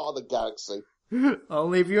that part of the galaxy.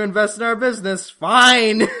 Only if you invest in our business.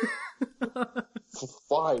 Fine.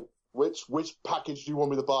 Fine. Which package do you want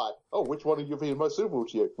me to buy? Oh, which one of you feeling most suitable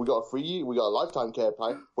to you? We got a lifetime care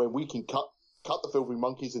plan where we can cut the filthy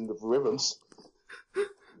monkeys into ribbons.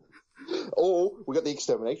 Or we got the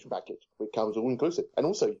extermination package, which comes all inclusive, and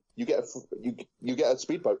also you get a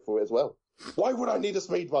speedboat for it as well. Why would I need a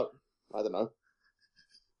speedboat? I don't know.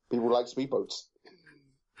 People like speedboats.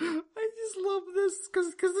 I just love this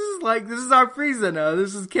because this is our Frieza now.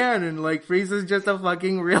 This is canon. Like Frieza's just a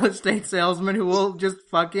fucking real estate salesman who will just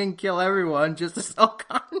fucking kill everyone just to sell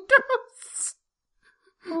condos.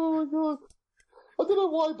 Oh my God. I don't know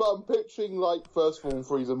why, but I'm picturing like first form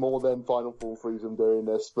Frieza more than final form Frieza doing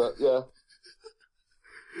this, but yeah.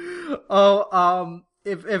 Oh,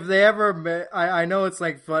 if they ever, I know it's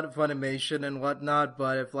like Funimation and whatnot,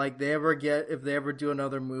 but if they ever do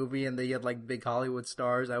another movie and they get like big Hollywood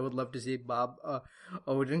stars, I would love to see Bob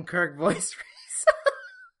Odenkirk voice Frieza.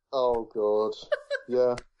 Oh God,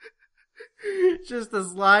 yeah. Just a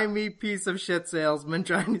slimy piece of shit salesman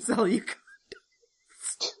trying to sell you.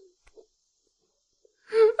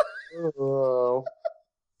 Oh.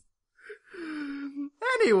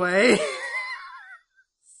 Anyway.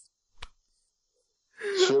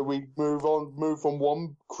 Should we move from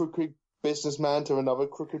one crooked businessman to another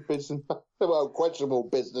crooked businessman. Well, questionable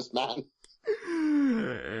businessman.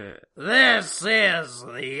 This is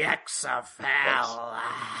the XFL.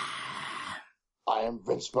 I am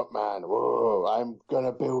Vince McMahon. Whoa, I'm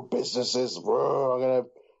gonna build businesses. Whoa, I'm gonna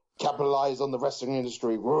capitalize on the wrestling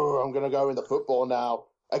industry. Whoa, I'm gonna go into football now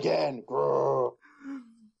again. Whoa.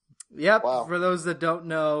 Yep. Wow. For those that don't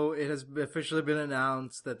know, it has officially been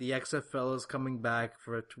announced that the XFL is coming back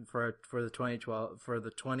for the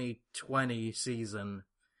 2020 season.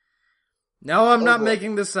 No, I'm not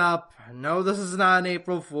making this up. No, this is not an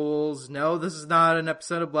April Fool's. No, this is not an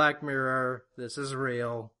episode of Black Mirror. This is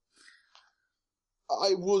real.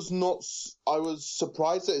 I was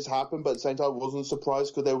surprised that it's happened, but at the same time, I wasn't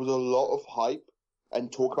surprised because there was a lot of hype and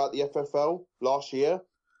talk about the FFL last year,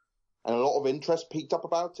 and a lot of interest peaked up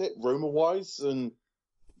about it, rumor-wise, and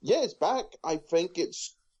yeah, it's back. I think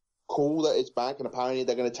it's cool that it's back, and apparently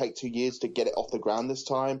they're going to take 2 years to get it off the ground this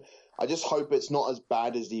time. I just hope it's not as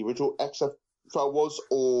bad as the original XFL was,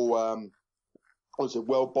 or what was it,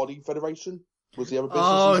 World Body Federation? Was the other business?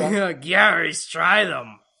 Oh, yeah, Gary's try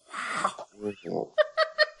them. Wow.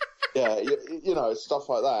 Yeah, you know, stuff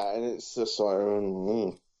like that, and it's just like,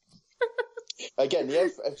 Again,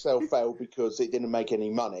 the FXL failed because it didn't make any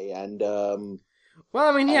money, and well,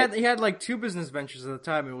 I mean, he had like two business ventures at the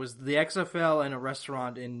time. It was the XFL and a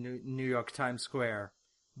restaurant in New York Times Square,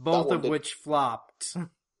 both of which flopped.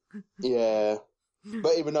 Yeah,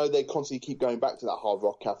 but even though they constantly keep going back to that Hard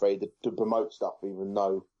Rock Cafe to promote stuff, even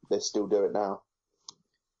though they still do it now.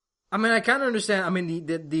 I mean, I kind of understand. I mean,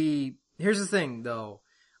 the here's the thing, though.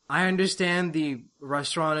 I understand the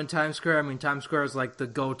restaurant in Times Square. I mean, Times Square is like the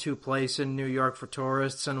go-to place in New York for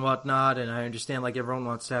tourists and whatnot, and I understand like everyone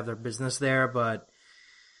wants to have their business there, but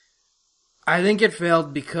I think it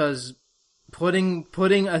failed because putting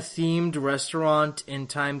a themed restaurant in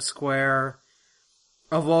Times Square,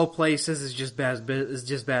 of all places, is just bad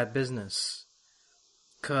business.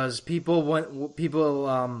 Because people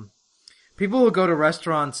who go to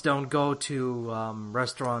restaurants don't go to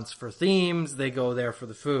restaurants for themes. They go there for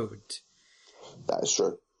the food. That is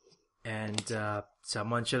true. And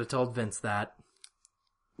someone should have told Vince that.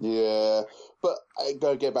 Yeah, but I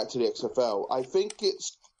gotta get back to the XFL. I think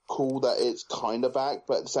it's cool that it's kind of back,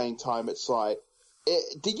 but at the same time, it's like,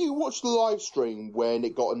 did you watch the live stream when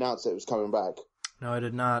it got announced that it was coming back? No, I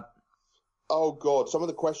did not. Oh God, some of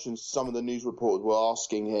the questions some of the news reporters were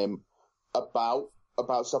asking him about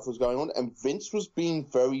stuff was going on, and Vince was being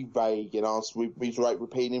very vague and he's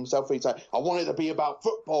repeating himself. He's like, I want it to be about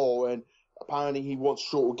football, and apparently he wants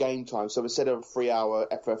shorter game time. So instead of a 3-hour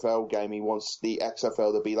FFL game, he wants the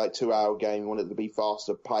XFL to be like 2-hour game. He wanted it to be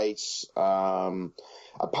faster pace.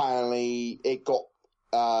 Apparently it got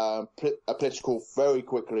political very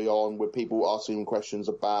quickly on, with people asking him questions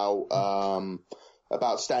about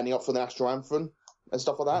standing up for the national anthem and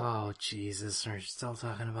stuff like that. Oh, Jesus, we're still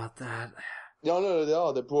talking about that. No, they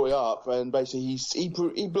are. They brought it up, and basically he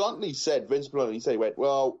bluntly said, Vince bluntly said, he went,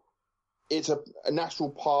 well, it's a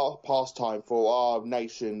national pastime for our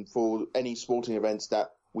nation, for any sporting events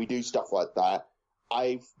that we do stuff like that.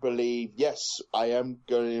 I believe, yes, I am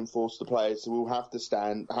going to enforce the players who will have to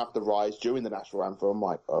rise during the national anthem. I'm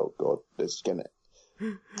like, oh God, this is gonna.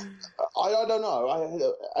 I don't know.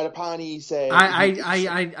 And apparently he said...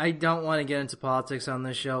 I don't want to get into politics on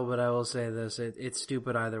this show, but I will say this. It's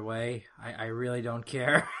stupid either way. I really don't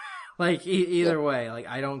care. Like, either way. Like,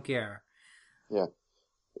 I don't care. Yeah.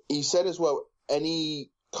 He said as well, any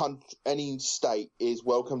state is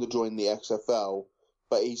welcome to join the XFL,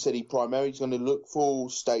 but he said he primarily is going to look for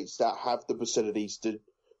states that have the facilities to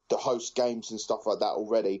host games and stuff like that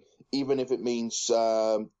already, even if it means...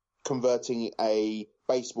 converting a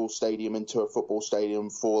baseball stadium into a football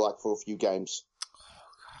stadium for a few games. Oh,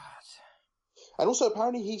 God. And also,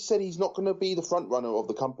 apparently, he said he's not going to be the front runner of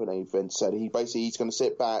the company, Vince said. He's going to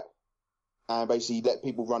sit back and basically let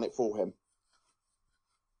people run it for him.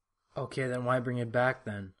 Okay, then why bring it back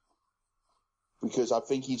then? Because I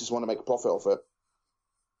think he just want to make a profit off it.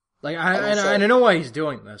 Like, I know why he's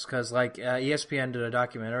doing this, because, like, ESPN did a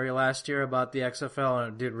documentary last year about the XFL,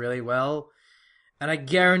 and it did really well. And I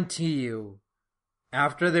guarantee you,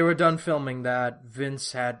 after they were done filming that,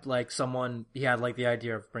 Vince had, like, the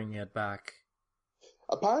idea of bringing it back.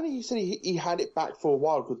 Apparently he said he had it back for a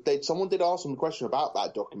while, because someone did ask him a question about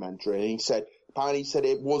that documentary, and he said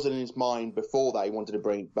it wasn't in his mind before that he wanted to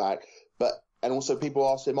bring it back. And also people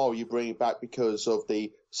asked him, you bring it back because of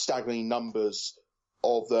the staggering numbers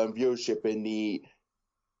of viewership in the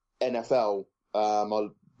NFL,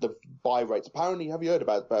 the buy rates. Apparently, have you heard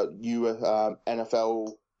about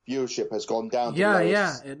NFL viewership has gone down? Yeah,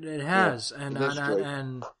 it has, and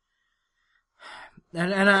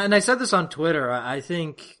And I said this on Twitter. I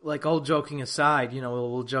think, like, all joking aside,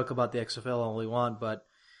 we'll joke about the XFL all we want, but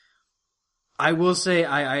I will say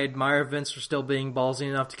I admire Vince for still being ballsy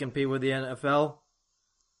enough to compete with the NFL.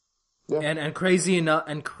 Yeah. And crazy enough,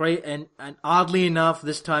 and oddly enough,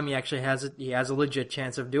 this time he actually has a legit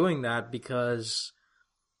chance of doing that because,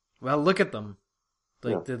 well, look at them.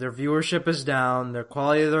 Like, their viewership is down, their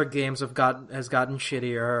quality of their games has gotten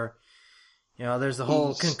shittier. There's the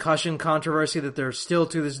whole concussion controversy that they're still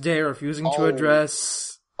to this day refusing to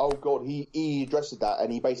address. Oh God, he addressed that,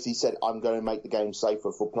 and he basically said, "I'm going to make the game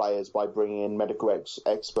safer for players by bringing in medical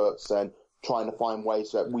experts and trying to find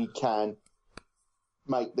ways that we can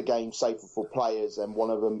make the game safer for players." And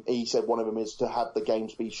he said one of them is to have the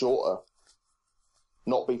games be shorter,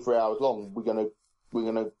 not be 3 hours long. We're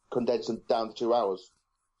gonna condense them down to 2 hours.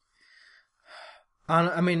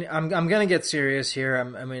 I'm gonna get serious here.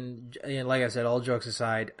 Like I said, all jokes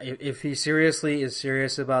aside, if he seriously is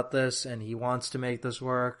serious about this and he wants to make this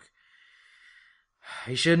work,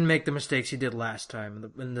 he shouldn't make the mistakes he did last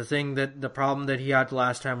time. And the problem that he had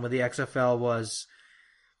last time with the XFL was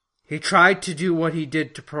he tried to do what he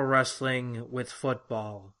did to pro wrestling with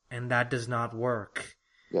football, and that does not work.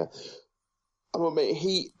 Yeah,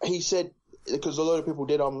 he said. Because a lot of people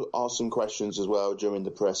did ask some questions as well during the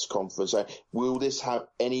press conference. Will this have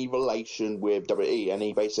any relation with WWE? And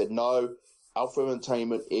he basically said, no, Alpha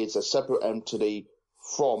Entertainment is a separate entity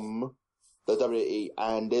from the WWE,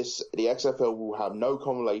 and the XFL will have no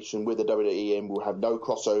correlation with the WWE and will have no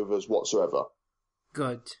crossovers whatsoever.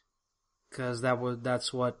 Good. Because that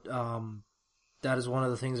is one of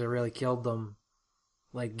the things that really killed them.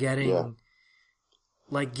 Like getting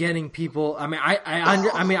people.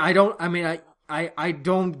 I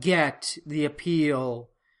don't get the appeal.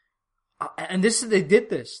 And they did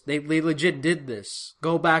this. They legit did this.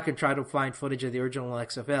 Go back and try to find footage of the original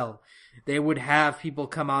XFL. They would have people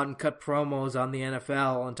come out and cut promos on the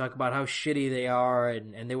NFL and talk about how shitty they are,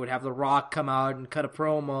 and they would have The Rock come out and cut a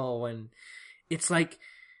promo, and it's like,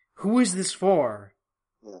 who is this for?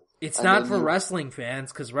 Yeah. It's not for wrestling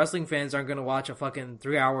fans, because wrestling fans aren't going to watch a fucking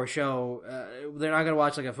 3-hour show. They're not going to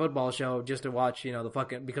watch like a football show just to watch,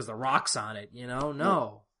 because The Rock's on it,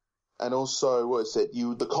 No. And also,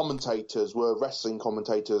 the commentators were wrestling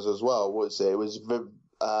commentators as well. It was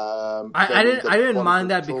I didn't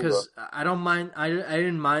mind that because I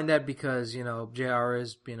didn't mind that because JR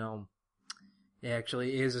is he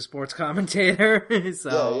actually is a sports commentator. So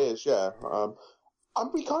yeah, he is. Yeah,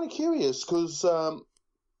 I'd be kind of curious because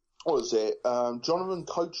Jonathan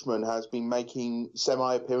Coachman has been making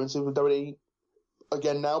semi-appearances with WWE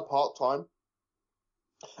again now, part-time,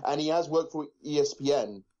 and he has worked for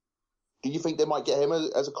ESPN. Do you think they might get him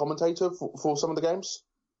as a commentator for some of the games?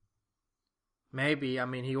 Maybe.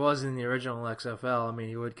 He was in the original XFL.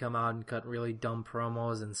 He would come out and cut really dumb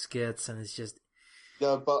promos and skits, and it's just...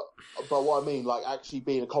 Yeah, but what I mean, like, actually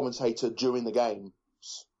being a commentator during the game,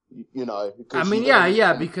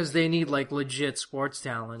 because they need, like, legit sports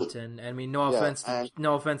talent, and, no offense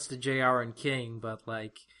to JR and King, but,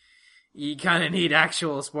 like, you kind of need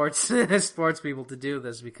actual sports people to do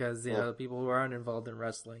this, because, people who aren't involved in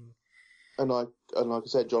wrestling. And like I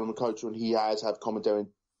said, Jonathan Coachman, he has had commentary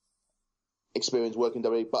experience working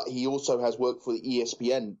WWE, but he also has worked for the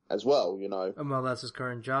ESPN as well, Well, that's his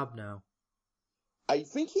current job now. I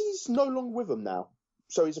think he's no longer with them now,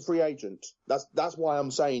 so he's a free agent. That's why I'm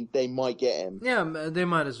saying they might get him. Yeah, they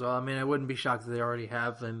might as well. I wouldn't be shocked if they already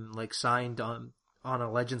have him like signed on a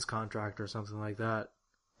Legends contract or something like that.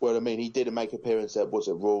 Well, he did make an appearance at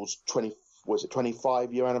Raw's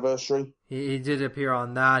 25-year anniversary? He did appear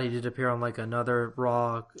on that. He did appear on like another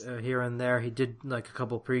Raw here and there. He did like a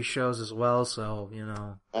couple pre-shows as well, so,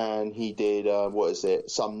 And he did,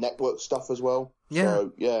 some network stuff as well. Yeah.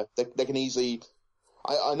 So, yeah, they can easily...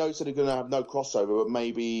 I know they're going to have no crossover, but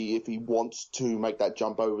maybe if he wants to make that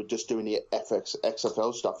jump over just doing the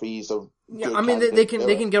XFL stuff, he's a they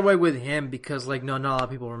can get away with him because not a lot of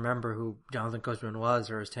people remember who Jonathan Coachman was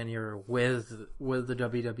or his tenure with the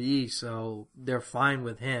WWE, so they're fine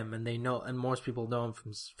with him, and they know, and most people know him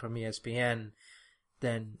from ESPN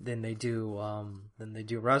than they do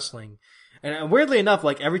wrestling. And weirdly enough,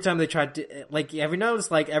 like every time they tried to, like, have you noticed,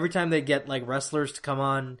 like every time they get like wrestlers to come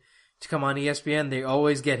on ESPN, they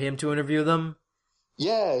always get him to interview them.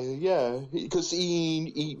 Yeah, because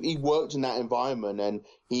he worked in that environment and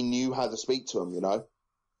he knew how to speak to him,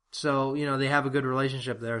 So, they have a good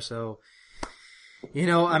relationship there, so,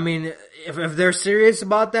 if they're serious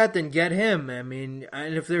about that, then get him. And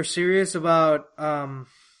if they're serious about,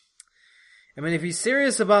 if he's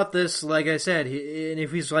serious about this, like I said, and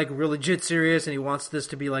if he's like legit serious and he wants this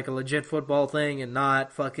to be like a legit football thing and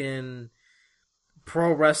not fucking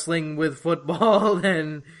pro wrestling with football,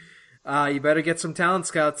 then you better get some talent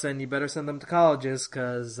scouts and you better send them to colleges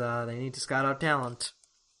because they need to scout out talent.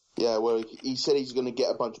 Yeah, well, he said he's going to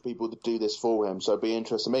get a bunch of people to do this for him, so it'd be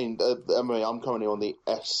interesting. I mean, I'm currently on the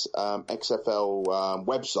XFL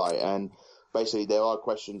website, and basically there are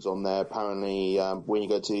questions on there. Apparently, when you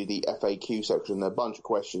go to the FAQ section, there are a bunch of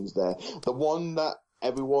questions there. The one that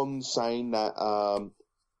everyone's saying that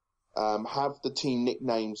have the team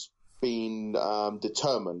nicknames been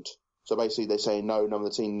determined? So basically, they're saying no, none of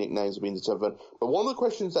the team nicknames have been determined. But one of the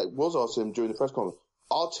questions that was asked him during the press conference: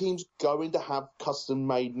 are teams going to have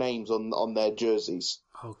custom-made names on their jerseys?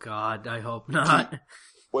 Oh, God, I hope not.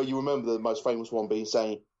 Well, you remember the most famous one being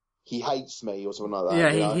saying, he hates me, or something like that.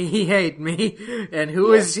 Yeah, you know? he hate me. And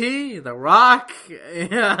who is he? The Rock?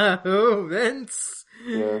 Yeah, who? Vince?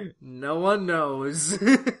 Yeah. No one knows.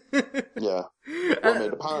 Yeah.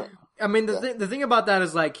 Well, the thing about that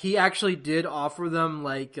is, like, he actually did offer them,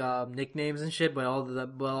 like, nicknames and shit, but all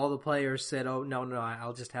the players said, oh, no,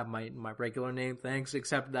 I'll just have my regular name, thanks,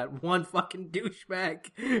 except that one fucking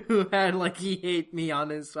douchebag who had, like, he hate me on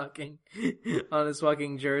his fucking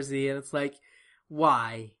jersey, and it's like,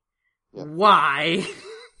 why? Yeah. Why?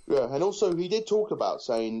 Yeah, and also he did talk about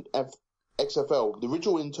saying XFL, the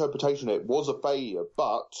original interpretation of it was a failure,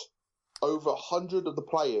 but over 100 of the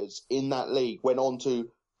players in that league went on to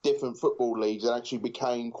different football leagues and actually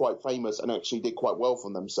became quite famous and actually did quite well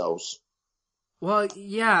for themselves. Well,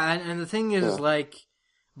 yeah, and the thing is, like,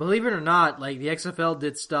 believe it or not, like, the XFL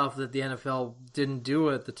did stuff that the NFL didn't do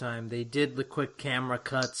at the time. They did the quick camera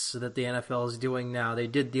cuts that the NFL is doing now. They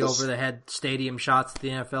did the over-the-head stadium shots that the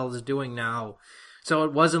NFL is doing now. So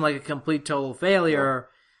it wasn't like a complete total failure.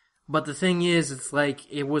 Yeah. But the thing is, it's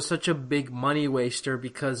like, it was such a big money waster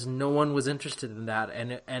because no one was interested in that.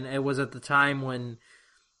 And it was at the time when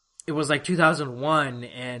it was like 2001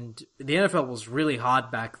 and the NFL was really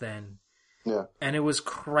hot back then. Yeah. And it was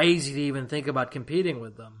crazy to even think about competing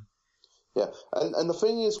with them. Yeah. And the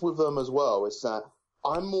thing is with them as well is that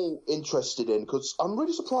I'm more interested in, because I'm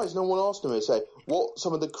really surprised no one asked me, say, what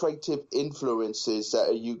some of the creative influences that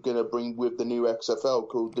are you going to bring with the new XFL?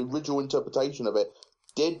 Because the original interpretation of it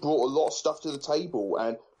did brought a lot of stuff to the table.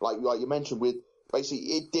 And like you mentioned, with basically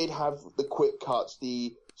it did have the quick cuts,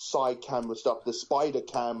 the side camera stuff, the spider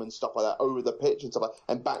cam and stuff like that over the pitch and stuff like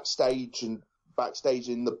that, and backstage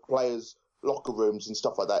in the players' locker rooms and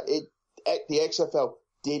stuff like that. The XFL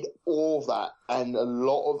did all of that, and a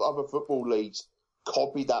lot of other football leagues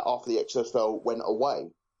copied that after the XFL went away.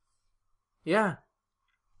 Yeah.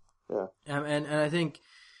 Yeah. And I think,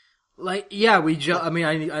 like, yeah,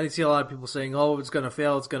 I see a lot of people saying, oh, it's going to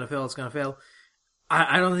fail, it's going to fail, it's going to fail.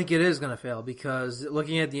 I don't think it is going to fail, because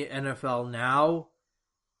looking at the NFL now,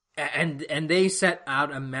 and they set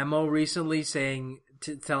out a memo recently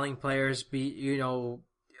telling players be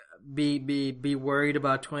worried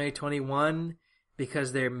about 2021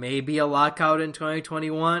 because there may be a lockout in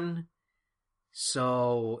 2021.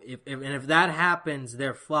 So if that happens,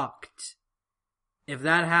 they're fucked. If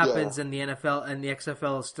that happens and the NFL and the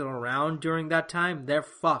XFL is still around during that time, they're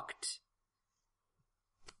fucked.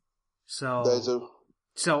 I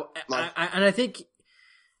think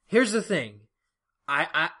here's the thing.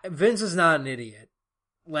 Vince is not an idiot.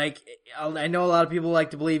 Like, I know a lot of people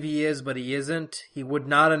like to believe he is, but he isn't. He would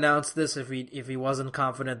not announce this if he wasn't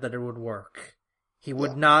confident that it would work. He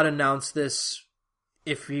would not announce this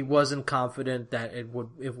if he wasn't confident that it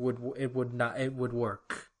would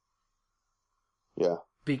work. Yeah.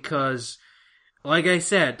 Because, like I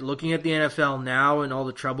said, looking at the NFL now and all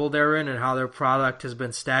the trouble they're in and how their product has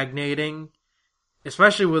been stagnating,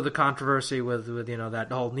 especially with the controversy with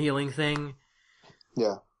that whole kneeling thing.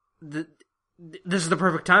 Yeah. This is the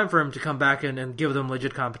perfect time for him to come back and give them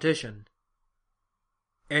legit competition.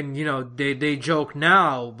 And, they joke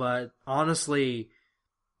now, but honestly,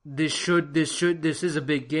 this is a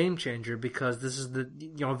big game changer, because this is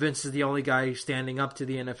Vince is the only guy standing up to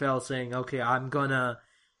the NFL saying, okay, I'm gonna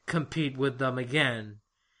compete with them again.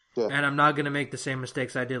 Yeah. And I'm not gonna make the same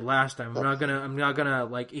mistakes I did last time. I'm not gonna,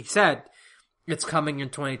 like he said, it's coming in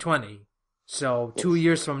 2020. So 2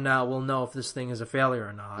 years from now, we'll know if this thing is a failure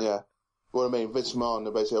or not. Yeah. Well, Vince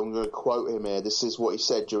McMahon, basically, I'm going to quote him here. This is what he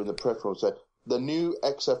said during the press conference. So, the new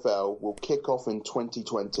XFL will kick off in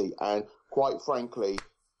 2020, and quite frankly,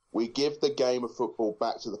 we give the game of football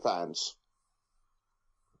back to the fans.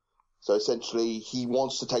 So essentially, he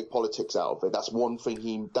wants to take politics out of it. That's one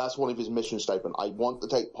thing that's one of his mission statement. I want to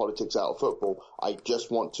take politics out of football. I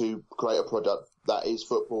just want to create a product that is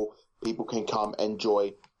football. People can come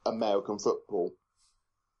enjoy American football.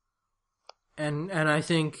 And I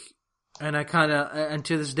think, and I kind of, and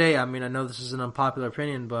to this day, I know this is an unpopular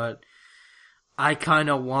opinion, but I kind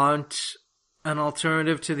of want an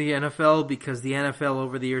alternative to the NFL because the NFL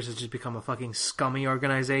over the years has just become a fucking scummy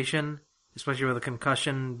organization, especially with the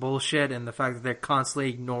concussion bullshit and the fact that they're constantly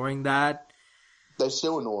ignoring that. They're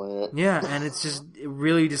still ignoring it. Yeah, and it's just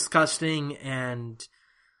really disgusting, and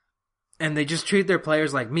they just treat their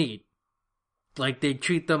players like meat. Like, they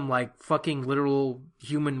treat them like fucking literal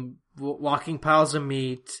human walking piles of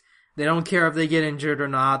meat. They don't care if they get injured or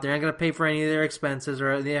not. They're not going to pay for any of their expenses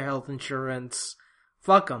or their health insurance.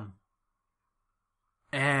 Fuck them.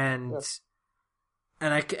 And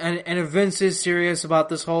if Vince is serious about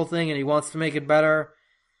this whole thing and he wants to make it better,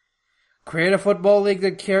 create a football league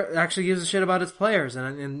that actually gives a shit about its players.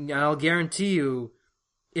 And I'll guarantee you,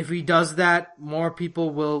 if he does that, more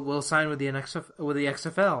people will sign with the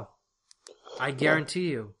XFL. I guarantee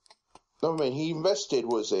you. No, I mean, he invested,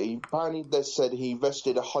 was he? Apparently they said he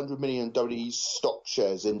invested 100 million WWE stock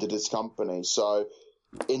shares into this company, so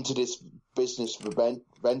into this business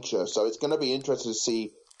venture. So it's going to be interesting to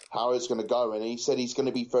see how it's going to go. And he said he's going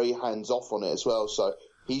to be very hands-off on it as well. So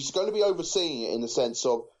he's going to be overseeing it in the sense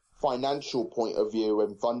of financial point of view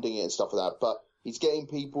and funding it and stuff like that. But he's getting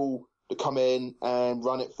people to come in and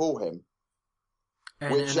run it for him.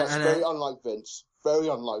 That's very unlike Vince. Very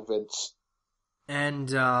unlike Vince. And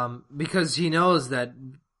because he knows that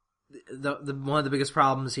the one of the biggest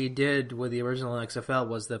problems he did with the original XFL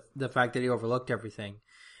was the fact that he overlooked everything.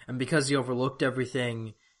 And because he overlooked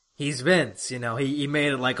everything, he's Vince, you know. He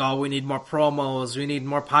made it like, oh, we need more promos, we need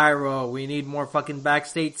more pyro, we need more fucking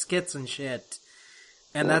backstage skits and shit.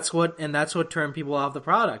 And that's what turned people off the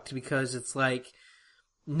product, because it's like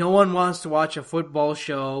no one wants to watch a football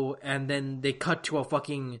show and then they cut to a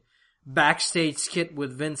fucking backstage skit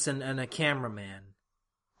with Vince and a cameraman.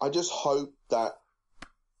 I just hope that,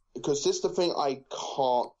 because this is the thing I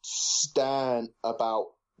can't stand about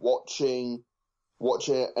watching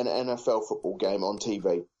an NFL football game on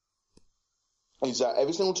TV, is that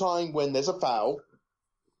every single time when there's a foul,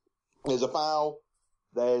 there's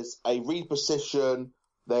a reposition,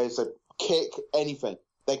 there's a kick, anything,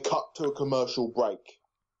 they cut to a commercial break.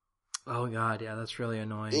 Oh god, yeah, that's really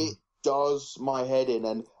annoying. It does my head in.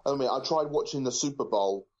 And I mean, I tried watching the Super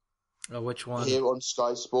Bowl. Oh, which one? Here on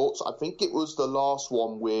Sky Sports. I think it was the last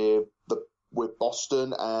one with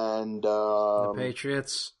Boston and the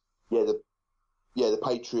Patriots. Yeah, the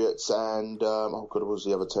Patriots and oh god, what was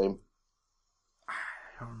the other team? I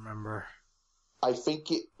don't remember. I think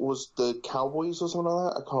it was the Cowboys or something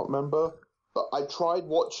like that. I can't remember. But I tried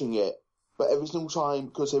watching it, but every single time,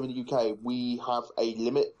 because here in the UK, we have a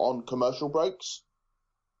limit on commercial breaks.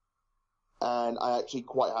 And I'm actually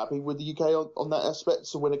quite happy with the UK on that aspect.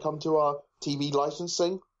 So when it comes to our TV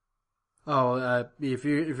licensing,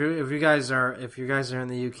 if you guys are in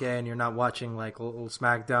the UK and you're not watching like little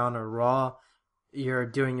SmackDown or Raw, you're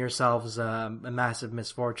doing yourselves a massive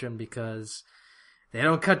misfortune, because they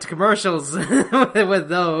don't cut to commercials with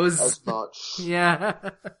those as much. Yeah.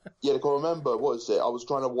 Yeah, I can remember. What is it? I was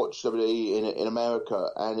trying to watch WWE in America,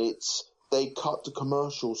 and they cut to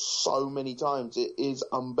commercials so many times. It is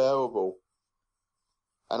unbearable.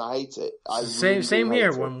 And I hate it. Same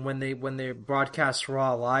here. When they broadcast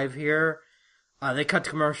Raw live here, they cut to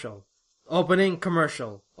commercial. Opening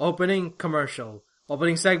commercial. Opening commercial.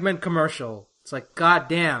 Opening segment commercial. It's like,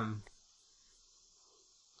 goddamn.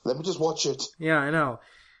 Let me just watch it. Yeah, I know.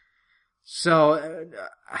 So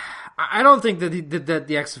I don't think that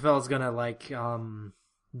the XFL is gonna like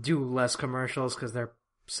do less commercials, because they're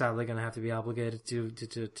sadly going to have to be obligated to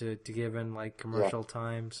give in like commercial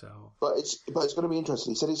time. So, but it's going to be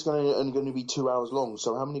interesting. He said it's only going to be 2 hours long.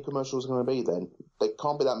 So how many commercials are going to be then? They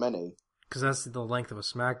can't be that many. Because that's the length of a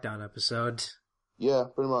SmackDown episode. Yeah,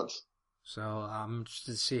 pretty much. So just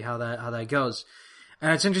to see how that goes.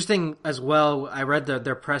 And it's interesting as well. I read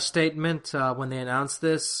their press statement when they announced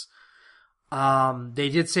this. They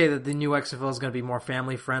did say that the new XFL is going to be more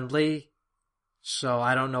family friendly. So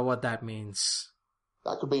I don't know what that means.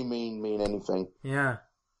 That could be mean anything. Yeah.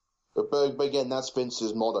 But again, that's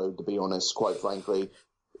Vince's motto, to be honest, quite frankly,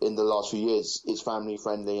 in the last few years, is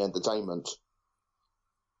family-friendly entertainment.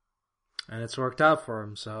 And it's worked out for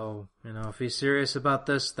him, so, you know, if he's serious about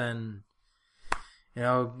this, then, you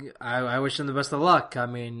know, I wish him the best of luck. I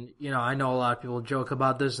mean, you know, I know a lot of people joke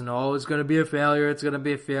about this and, oh, it's going to be a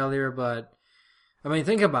failure, but I mean,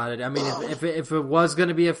 think about it. I mean, if it was going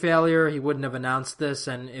to be a failure, he wouldn't have announced this.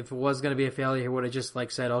 And if it was going to be a failure, he would have just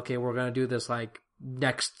like said, okay, we're going to do this like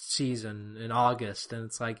next season in August. And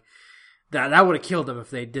it's like, that would have killed them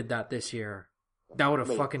if they did that this year. That would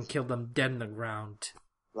have fucking killed them dead in the ground.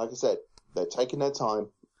 Like I said, they're taking their time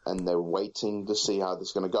and they're waiting to see how this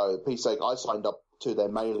is going to go. For Pete's sake, I signed up to their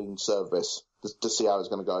mailing service to see how it's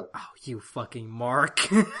going to go. Oh, you fucking Mark.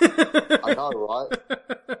 I know, right?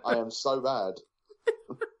 I am so bad.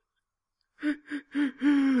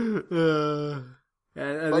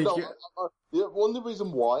 One of the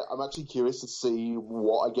reasons why I'm actually curious to see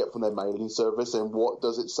what I get from their mailing service and what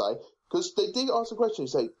does it say. Because they did ask a question,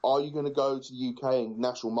 say, are you going to go to the UK and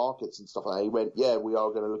national markets and stuff like that? He went, yeah, we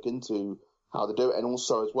are going to look into how to do it. And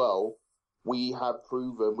also as well, we have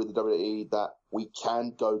proven with the WWE that we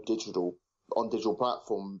can go digital on digital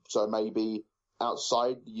platform. So maybe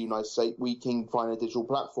outside the United States, we can find a digital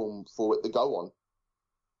platform for it to go on.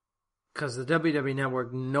 Because the WWE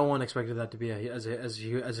Network, no one expected that to be as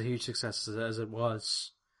a huge success as it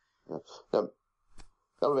was. Yeah.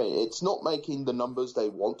 I mean, it's not making the numbers they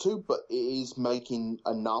want to, but it is making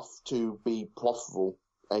enough to be profitable.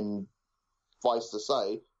 And vice to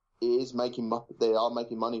say, they are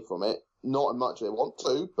making money from it. Not as much as they want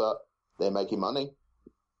to, but they're making money.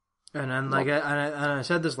 And then, I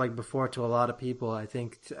said this before to a lot of people. I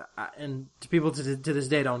think, and to people to this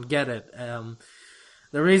day don't get it.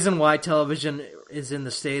 The reason why television is in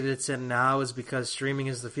the state it's in now is because streaming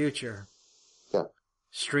is the future. Yeah.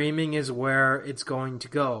 Streaming is where it's going to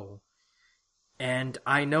go. And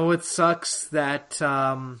I know it sucks that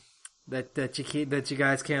you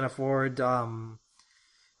guys can't afford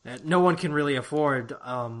that no one can really afford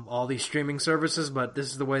all these streaming services, but this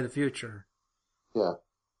is the way of the future. Yeah.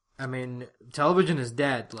 I mean, television is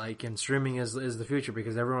dead, and streaming is the future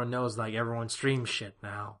because everyone knows, everyone streams shit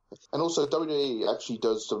now. And also, WWE actually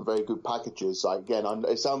does some very good packages. Again,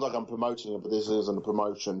 it sounds like I'm promoting it, but this isn't a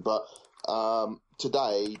promotion. But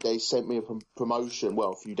today, they sent me a promotion,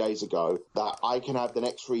 a few days ago, that I can have the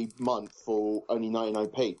next 3 months for only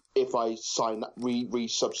 99p if I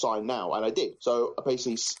re-sub-sign now. And I did. So,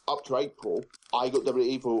 basically, up to April, I got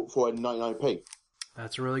WWE for only 99p.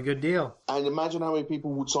 That's a really good deal. And imagine how many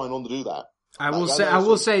people would sign on to do that. I will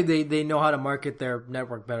say they know how to market their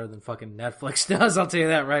network better than fucking Netflix does. I'll tell you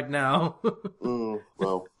that right now.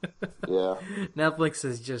 Well, yeah. Netflix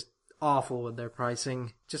is just awful with their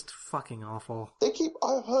pricing. Just fucking awful.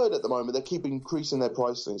 I've heard at the moment they keep increasing their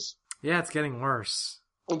prices. Yeah, it's getting worse.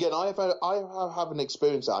 Again, I haven't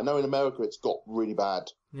experienced that. I know in America it's got really bad.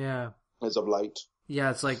 Yeah. As of late.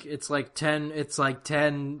 Yeah, it's like 10.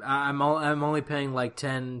 I'm only paying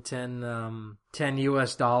 $10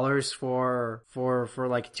 US for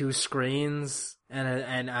 2 screens,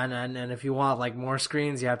 and if you want more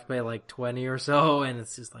screens, you have to pay 20 or so, and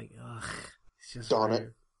it's just ugh, it's just darn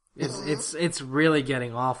it. It's really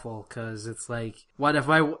getting awful because it's what if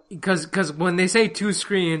because when they say 2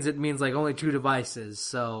 screens, it means only 2 devices.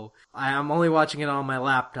 So I'm only watching it on my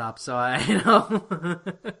laptop, so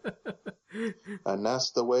And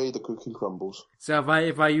that's the way the cookie crumbles. So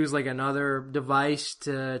if I use another device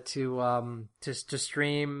to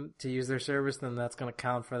stream, to use their service, then that's gonna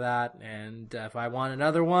count for that. And if I want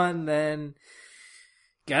another one, then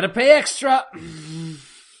gotta pay extra.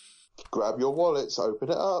 Grab your wallets, open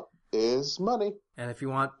it up. Here's money. And if you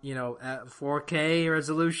want, 4K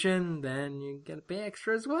resolution, then you gotta pay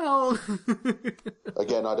extra as well.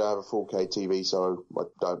 Again, I don't have a 4K TV, so I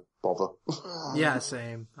don't bother. Yeah,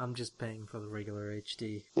 same. I'm just paying for the regular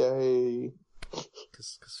HD. Yay.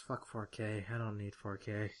 Cause fuck 4K. I don't need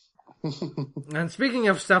 4K. And speaking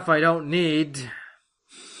of stuff I don't need.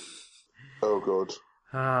 Oh god.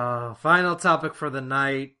 Final topic for the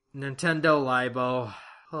night. Nintendo Laibo.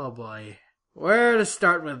 Oh boy. Where to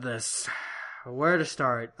start with this? Where to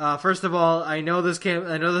start? First of all, I know this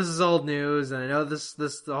is old news, and I know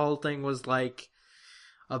the whole thing was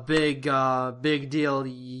a big deal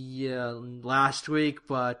last week,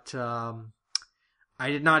 but I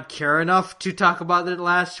did not care enough to talk about it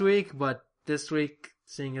last week. But this week,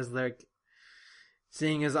 seeing as I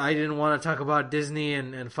didn't want to talk about Disney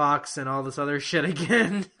and Fox and all this other shit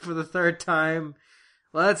again for the 3rd time,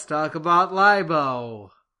 let's talk about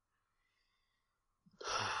Laibo.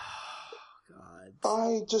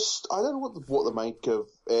 I don't know what to make of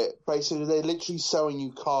it. Basically, they're literally selling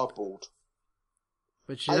you cardboard.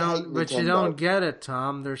 But you don't get it,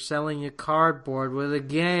 Tom. They're selling you cardboard with a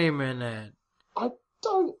game in it. I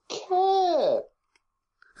don't care.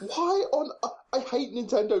 I hate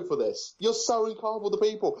Nintendo for this. You're selling cardboard to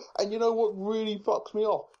people. And you know what really fucks me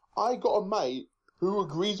off? I got a mate who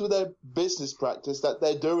agrees with their business practice that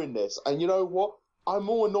they're doing this. And you know what? I'm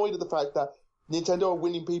more annoyed at the fact that Nintendo are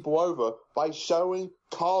winning people over by showing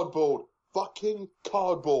cardboard. Fucking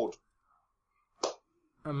cardboard.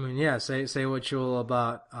 I mean, yeah, say what you will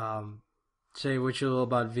about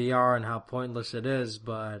VR and how pointless it is,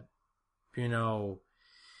 but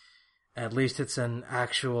at least it's an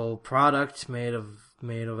actual product made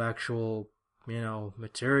of actual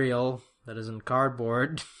material, that isn't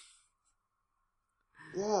cardboard.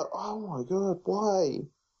 Yeah. Oh my god. Why?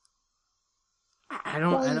 I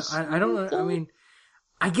don't. I mean,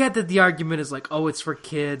 I get that the argument is like, oh, it's for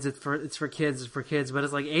kids. It's for kids. But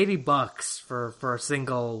it's like $80 for a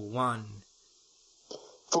single one.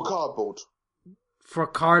 For cardboard. For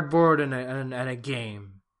cardboard and a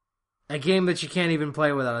game. A game that you can't even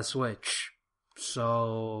play without a Switch.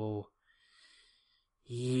 So,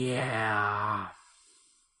 yeah.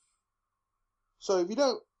 So if you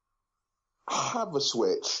don't have a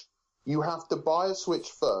Switch, you have to buy a Switch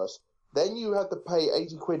first. Then you have to pay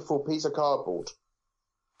 80 quid for a piece of cardboard.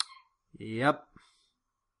 Yep.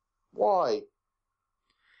 Why?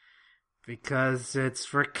 Because it's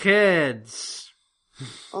for kids.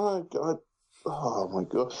 Oh god. Oh my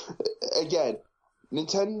god. Again,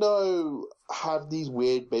 Nintendo have these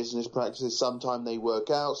weird business practices. Sometimes they work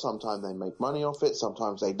out, sometimes they make money off it,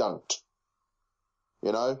 sometimes they don't.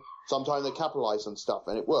 You know? Sometimes they capitalize on stuff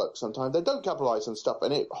and it works. Sometimes they don't capitalize on stuff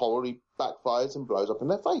and it horribly backfires and blows up in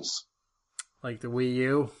their face. Like the Wii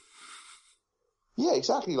U? Yeah,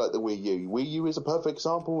 exactly like the Wii U. Wii U is a perfect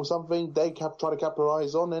example of something they try to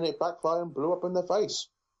capitalize on and it backfired and blew up in their face.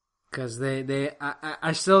 Because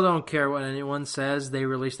I still don't care what anyone says. They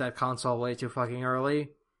released that console way too fucking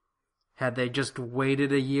early. Had they just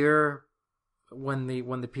waited a year when the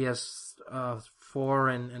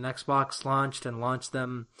PS4 and Xbox launched and launched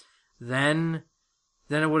them then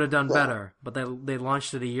it would have done better. But they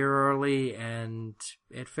launched it a year early and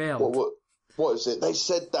it failed. What is it? They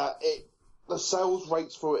said that the sales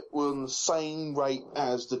rates for it were on the same rate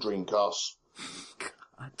as the Dreamcast.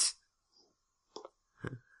 God.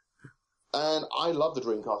 And I love the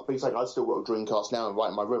Dreamcast. Because I've still got a Dreamcast now and right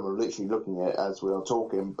in my room. I'm literally looking at it as we are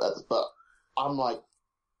talking. But I'm like,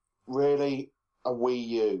 really? A Wii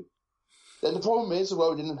U? Then the problem is,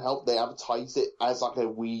 well, it didn't help. They advertised it as like a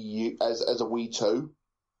Wii U, as a Wii 2.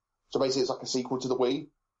 So basically it's like a sequel to the Wii.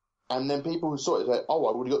 And then people who saw it said, oh,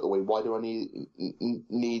 I've already got the Wii. Why do I need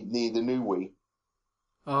the new Wii?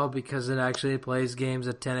 Oh, because it actually plays games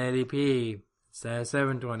at 1080p instead of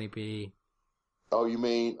 720p. Oh, you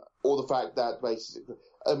mean, or the fact that basically,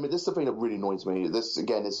 I mean, this is the thing that really annoys me. This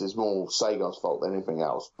is more Sega's fault than anything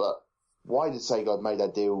else. But why did Sega make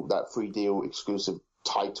that free deal exclusive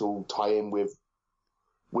title tie-in with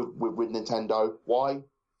Nintendo? Why?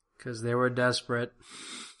 Because they were desperate.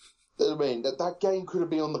 I mean, that game could have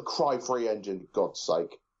been on the Cry3 engine, for God's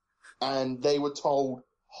sake. And they were told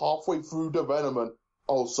halfway through development,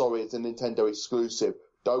 oh, sorry, it's a Nintendo exclusive.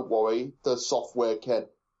 Don't worry, the software can,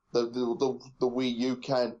 the Wii U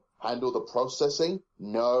can handle the processing.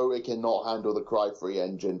 No, it cannot handle the Cry3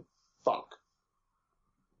 engine. Fuck.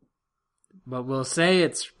 But we'll say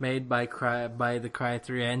it's made by the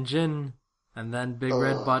Cry3 engine, and then Big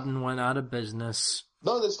Red Button went out of business.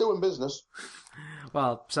 No, they're still in business.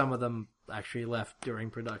 Well, some of them actually left during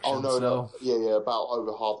production. Oh no. Yeah, about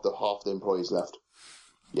over half the employees left.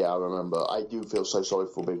 Yeah, I remember. I do feel so sorry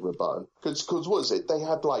for Big Red Button. Because what is it? They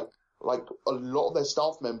had like a lot of their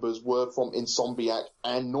staff members were from Insomniac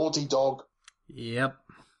and Naughty Dog. Yep.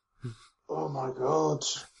 Oh my god.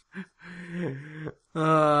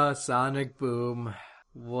 Sonic Boom.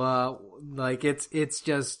 Wow. Like, it's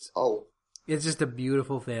just... Oh. It's just a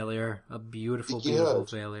beautiful failure. A beautiful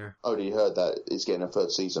failure. Oh, you heard that it's getting a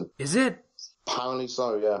third season. Is it? Apparently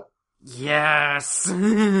so, yeah. Yes!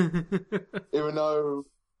 Even though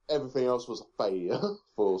everything else was a failure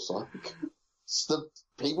for Sonic.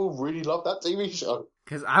 People really love that TV show.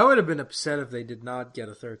 Because I would have been upset if they did not get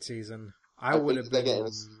a third season. I would have been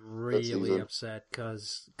really upset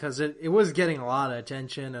because it was getting a lot of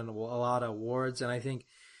attention and a lot of awards, and I think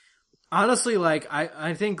honestly, like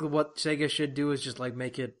I think what Sega should do is just like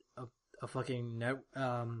make it a fucking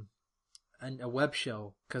a web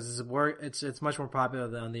show because it's much more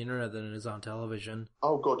popular on the internet than it is on television.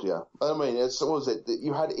 Oh god, yeah. I mean, what was it?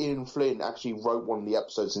 You had Ian Flynn actually wrote one of the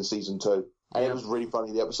episodes in season 2, and it was really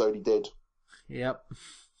funny. The episode he did. Yep.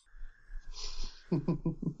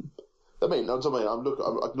 I mean, I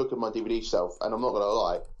look at my DVD shelf, and I'm not gonna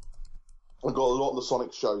lie, I've got a lot of the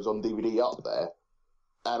Sonic shows on DVD up there,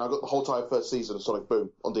 and I got the whole entire first season of Sonic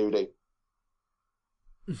Boom on DVD.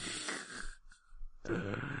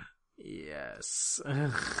 Yes.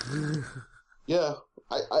 Yeah,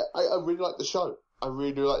 I really like the show. I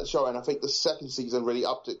really do like the show, and I think the second season really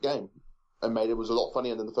upped the game and made it was a lot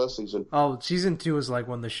funnier than the first season. Oh, season 2 was like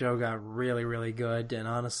when the show got really, really good, and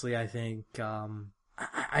honestly, I think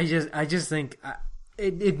I just think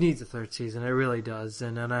it needs a third season. It really does,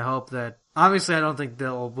 and I hope that obviously I don't think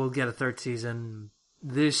we'll get a third season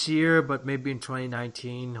this year, but maybe in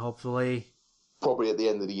 2019, hopefully. Probably at the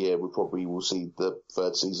end of the year, we probably will see the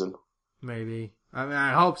third season. maybe. I mean,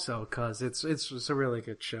 I hope so, because it's a really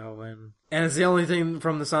good show, and it's the only thing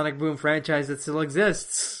from the Sonic Boom franchise that still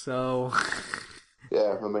exists, so...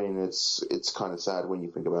 Yeah, I mean, it's kind of sad when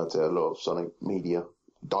you think about it. A lot of Sonic media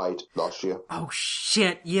died last year. Oh,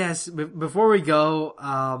 shit, yes. Before we go,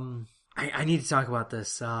 I need to talk about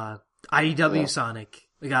this. IDW Sonic.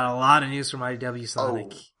 We got a lot of news from IDW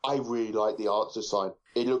Sonic. Oh, I really like the art design.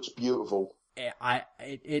 It looks beautiful.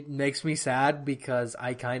 It makes me sad because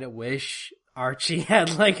I kind of wish Archie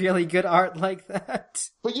had like really good art like that.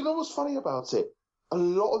 But you know what's funny about it? A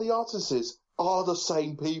lot of the artists are the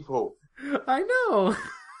same people. I know.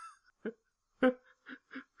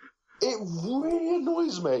 It really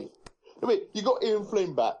annoys me. I mean, you got Ian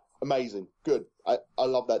Flynn back. Amazing. Good. I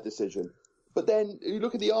love that decision. But then you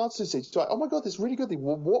look at the artists, it's like, oh my god, this is really good thing.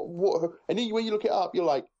 What? And then when you look it up, you're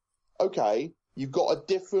like, okay, you've got a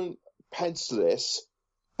different pencilist,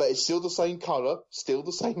 but it's still the same colour, still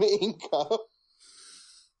the same inker,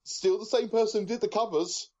 still the same person who did the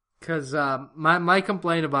covers. Because my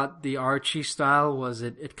complaint about the Archie style was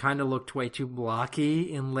it kind of looked way too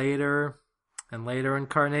blocky in later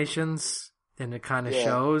incarnations, and it kind of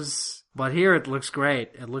shows. But here it looks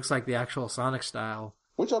great. It looks like the actual Sonic style.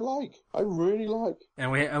 Which I like. I really like.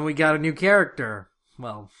 And we got a new character.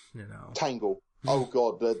 Well, you know. Tangle. Oh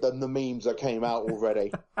god, the memes that came out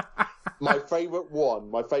already. My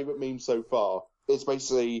favourite meme so far is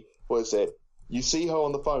basically, what is it? You see her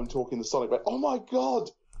on the phone talking to Sonic, like, oh my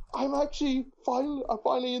god, I'm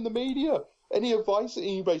finally in the media. Any advice? And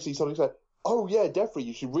you basically Sonic's like, oh yeah, definitely,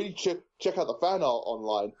 you should really check out the fan art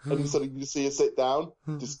online. And then suddenly you just see her sit down,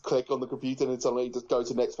 just click on the computer, and then suddenly you just go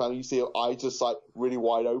to the next panel, you see her eyes just like really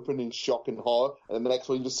wide open in shock and horror, and then the next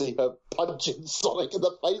one you just see her punching Sonic in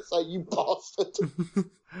the face, like, you bastard.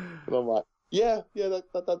 And I'm like, yeah,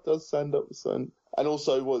 that does stand up. And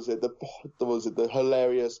also, the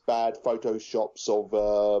hilarious bad photoshops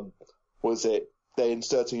of, they're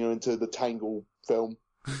inserting her into the Tangle film,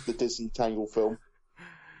 the Disney Tangle film.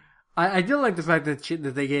 I do like the fact that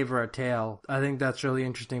they gave her a tail. I think that's really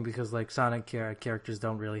interesting because like Sonic characters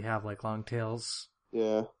don't really have like long tails.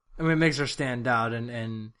 Yeah. I mean, it makes her stand out,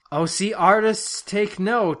 and see, artists take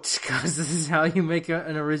note, because this is how you make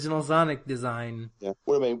an original Sonic design. Yeah.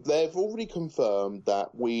 Well, I mean, they've already confirmed that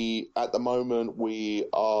at the moment, we're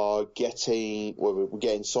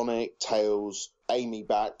getting Sonic, Tails, Amy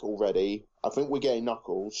back already. I think we're getting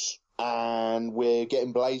Knuckles, and we're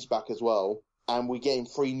getting Blaze back as well, and we're getting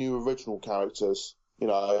 3 new original characters, you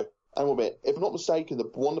know. And if I'm not mistaken,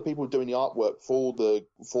 one of the people doing the artwork for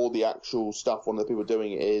the actual stuff, one of the people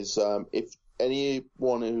doing it is, if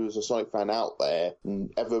anyone who's a Sonic fan out there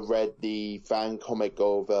ever read the fan comic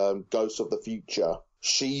of Ghosts of the Future,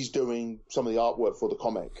 she's doing some of the artwork for the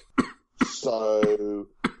comic. So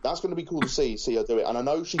that's going to be cool to see her do it. And I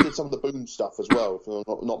know she did some of the Boom stuff as well, if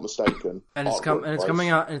I'm not mistaken. And it's coming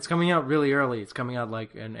out really early. It's coming out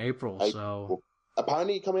like in April. So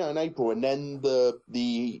apparently coming out in April, and then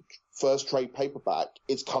the first trade paperback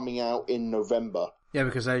is coming out in November. Yeah,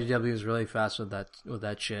 because IDW is really fast with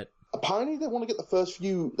that shit. Apparently they want to get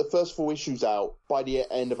the first 4 issues out by the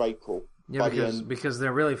end of April. Yeah, because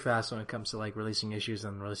they're really fast when it comes to like releasing issues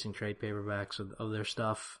and releasing trade paperbacks of their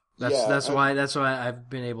stuff. That's why I've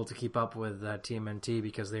been able to keep up with TMNT,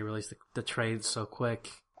 because they release the trades so quick.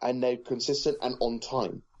 And they're consistent and on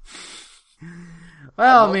time.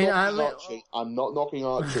 Well, I'm not knocking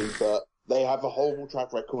Archie, but they have a horrible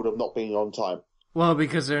track record of not being on time. Well,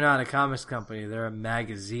 because they're not a comics company, they're a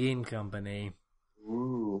magazine company.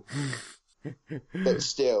 Ooh. But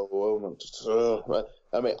still,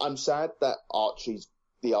 I mean, I'm sad that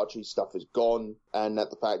the Archie stuff is gone, and that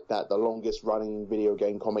the fact that the longest running video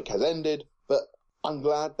game comic has ended, but I'm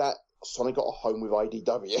glad that Sonic got a home with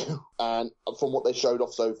IDW. And from what they showed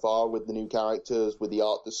off so far with the new characters, with the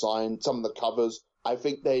art design, some of the covers, I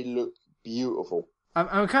think they look beautiful.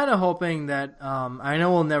 I'm kind of hoping that I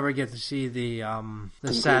know we'll never get to see the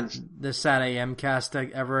Sat AM cast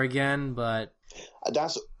ever again, but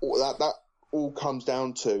that all comes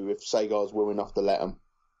down to if Segar's willing enough to let them.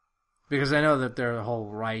 Because I know that there are whole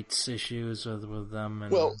rights issues with them.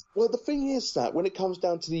 And... Well, the thing is that when it comes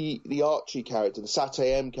down to the Archie character, the Sat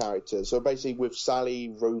AM character, so basically with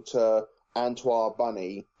Sally, Ruta, Antoine,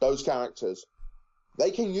 Bunny, those characters,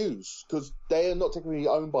 they can use, because they are not technically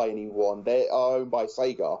owned by anyone. They are owned by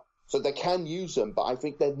Sega. So they can use them, but I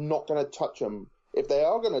think they're not going to touch them. If they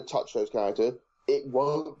are going to touch those characters, it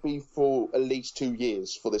won't be for at least 2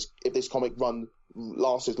 years if this comic run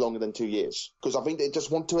lasts longer than 2 years. Because I think they just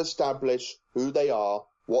want to establish who they are,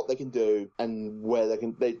 what they can do, and where they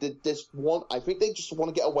can. I think they just want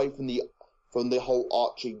to get away from the whole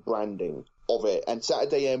Archie branding of it, and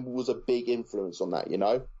Saturday M was a big influence on that, you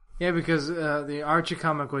know? Yeah, because the Archie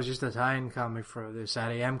comic was just a tie-in comic for the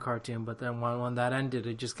Saturday M cartoon, but then when that ended,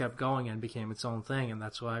 it just kept going and became its own thing, and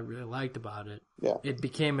that's what I really liked about it. Yeah. It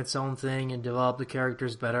became its own thing and developed the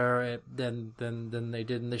characters better than they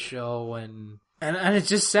did in the show, and it's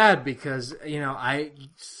just sad because, you know,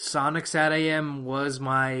 Sonic Saturday M was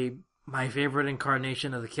my favorite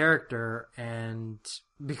incarnation of the character, and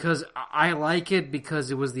because I like it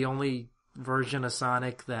because it was the only version of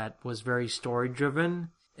Sonic that was very story-driven,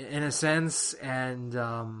 in a sense, and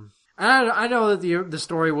I know that the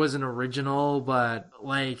story wasn't original, but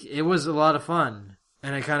like it was a lot of fun,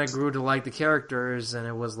 and I kind of grew to like the characters, and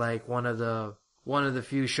it was like one of the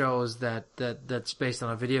few shows that's based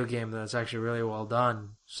on a video game that's actually really well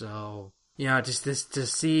done. So, you know, just to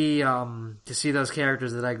see those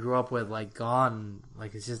characters that I grew up with like gone,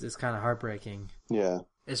 like it's kind of heartbreaking. Yeah.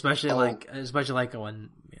 Especially like when,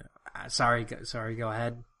 you know, sorry, go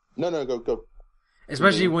ahead. No, go.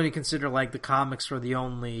 Especially when you consider like the comics were the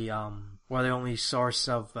only source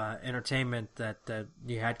of entertainment that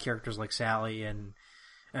you had characters like Sally and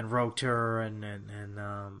Rotor and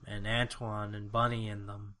Antoine and Bunny in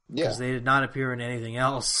them, because they did not appear in anything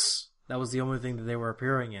else. That was the only thing that they were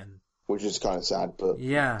appearing in, which is kind of sad, but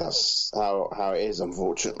yeah, that's how it is,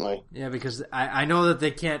 unfortunately. Yeah, because I know that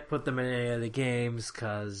they can't put them in any of the games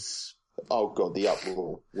because the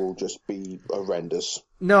uproar will just be horrendous.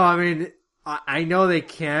 No, I mean, I know they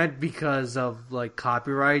can't because of, like,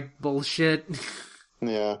 copyright bullshit.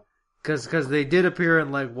 Yeah. Because they did appear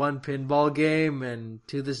in, like, one pinball game, and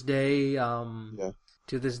to this day,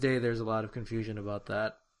 there's a lot of confusion about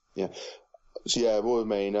that. Yeah. So, yeah, what I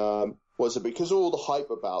mean, was it because of all the hype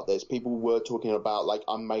about this, people were talking about, like,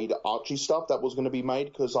 unmade Archie stuff that was going to be made?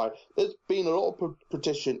 Because there's been a lot of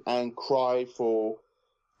petition and cry for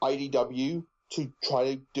IDW to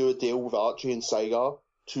try to do a deal with Archie and Sega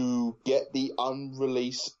to get the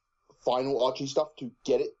unreleased final Archie stuff, to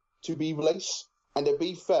get it to be released. And to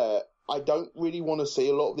be fair, I don't really want to see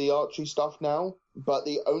a lot of the Archie stuff now, but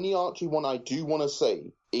the only Archie one I do want to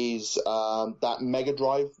see is that Mega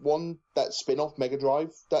Drive one, that spin-off Mega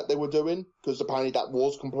Drive that they were doing, because apparently that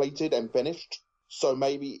was completed and finished. So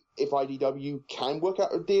maybe if IDW can work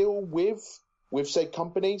out a deal with said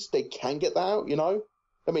companies, they can get that out, you know?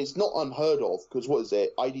 I mean, it's not unheard of, because what is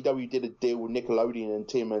it? IDW did a deal with Nickelodeon and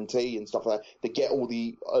TMNT and stuff like that to get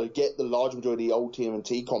get the large majority of the old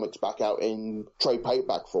TMNT comics back out in trade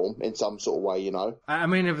paperback form in some sort of way, you know? I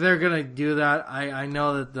mean, if they're gonna do that, I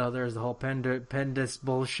know that there's the whole Pendis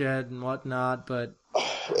bullshit and whatnot, but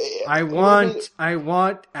I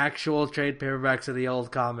want actual trade paperbacks of the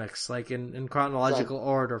old comics, like in chronological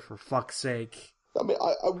order, for fuck's sake. I mean,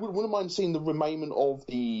 I wouldn't mind seeing the remainment of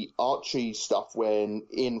the Archie stuff when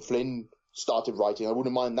Ian Flynn started writing. I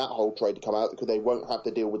wouldn't mind that whole trade to come out, because they won't have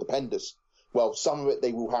to deal with the Pendis. Well, some of it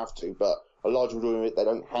they will have to, but a large majority of it they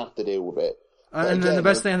don't have to deal with it. And then the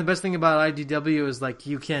best thing about IDW is, like,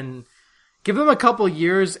 you can give them a couple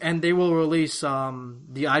years and they will release the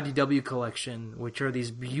IDW collection, which are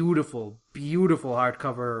these beautiful, beautiful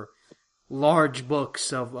hardcover large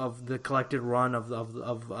books of the collected run of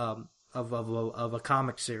a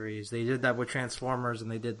comic series. They did that with Transformers,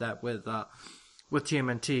 and they did that with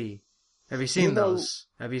TMNT. Have you seen those?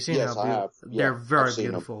 Have you seen yes, how I have. Yeah, they're very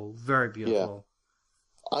beautiful, very beautiful.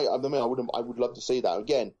 Yeah. I mean, I would love to see that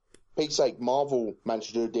again. Pete's sake, Marvel managed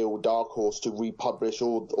to do a deal with Dark Horse to republish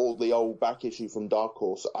all the old back issue from Dark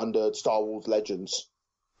Horse under Star Wars Legends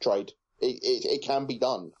trade. It can be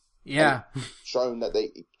done. Yeah, shown that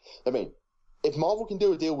I mean, if Marvel can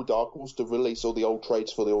do a deal with Dark Horse to release all the old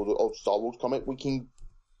trades for the old Star Wars comic,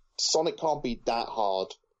 Sonic can't be that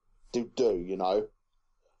hard to do, you know?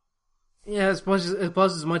 Yeah, plus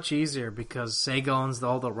it's much easier because Sega owns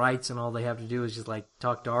all the rights, and all they have to do is just, like,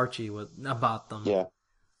 talk to Archie about them. Yeah.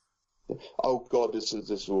 Oh god, this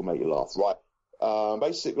will make you laugh, right?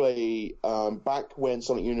 Basically, back when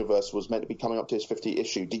Sonic Universe was meant to be coming up to its 50th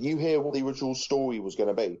issue, did you hear what the original story was going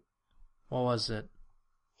to be? What was it?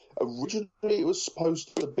 Originally, it was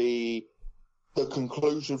supposed to be the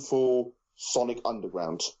conclusion for Sonic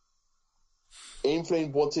Underground. Ian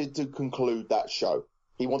Flynn wanted to conclude that show.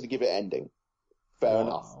 He wanted to give it an ending. Fair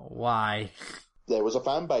enough. Why? There was a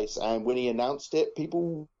fan base, and when he announced it,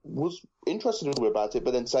 people was interested in about it,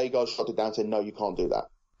 but then Sega shot it down and said, no, you can't do that.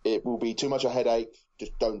 It will be too much a headache,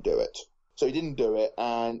 just don't do it. So he didn't do it,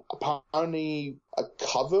 and apparently a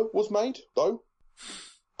cover was made, though.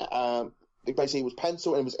 Basically, it was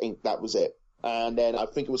pencil and it was ink, that was it. And then I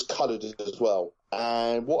think it was coloured as well.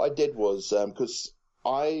 And what I did was, because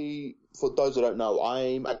for those who don't know,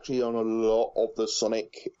 I'm actually on a lot of the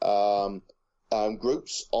Sonic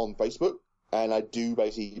groups on Facebook. and I do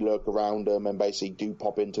basically lurk around them and basically do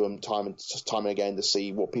pop into them time and again to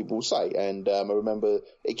see what people say. And I remember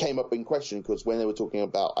it came up in question because when they were talking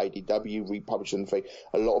about IDW republishing the thing,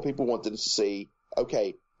 a lot of people wanted to see,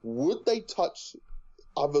 okay, would they touch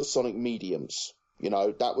other Sonic mediums?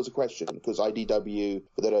 That was a question because IDW,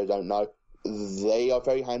 for those who don't know, they are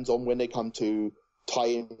very hands-on when they come to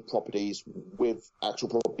tie-in properties with actual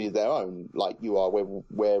property of their own, like you are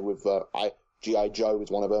where with G.I. Joe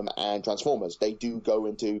is one of them, and Transformers. They do go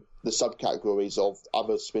into the subcategories of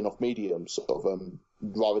other spin-off mediums,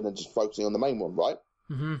 rather than just focusing on the main one, right?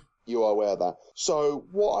 Mm-hmm. You are aware of that. So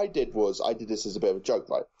what I did this as a bit of a joke,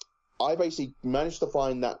 right? I basically managed to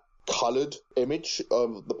find that coloured image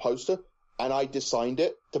of the poster, and I designed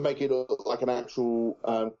it to make it look like an actual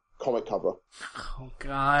comic cover. Oh,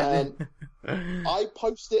 God. And I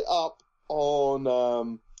posted it up on...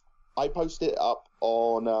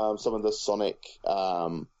 some of the Sonic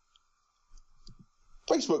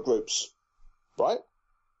Facebook groups, right?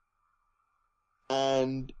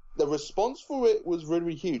 And the response for it was really,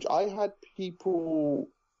 really huge. I had people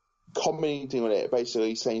commenting on it,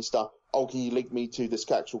 basically saying stuff, oh, can you link me to this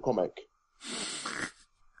actual comic?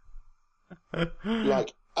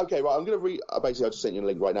 Like, okay, right, I'm going to read... Basically, I just sent you a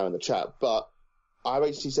link right now in the chat, but I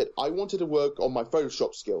basically said, I wanted to work on my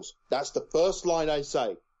Photoshop skills. That's the first line I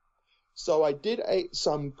say. So I did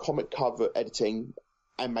some comic cover editing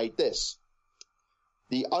and made this.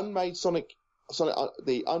 The unmade Sonic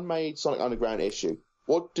Underground issue.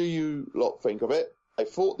 What do you lot think of it? I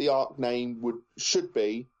thought the arc name should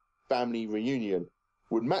be Family Reunion.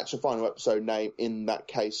 Would match the final episode name in that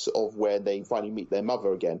case of where they finally meet their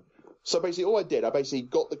mother again. So basically all I did, I basically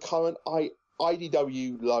got the current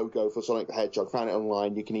IDW logo for Sonic the Hedgehog. Found it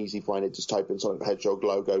online. You can easily find it. Just type in Sonic the Hedgehog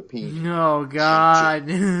logo. Oh, God.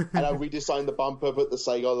 And I redesigned the bumper, put the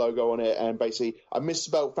Sega logo on it, and basically I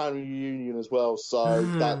misspelled Family Reunion as well, so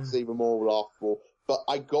that's even more laughable. But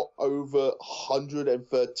I got over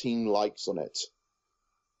 113 likes on it.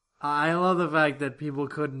 I love the fact that people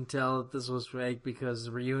couldn't tell that this was fake because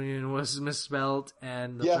Reunion was misspelled,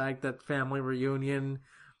 and the fact that Family Reunion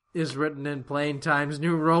is written in plain Times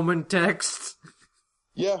New Roman text.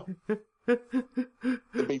 Yeah. To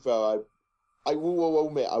be fair, I will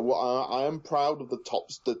admit, I am proud of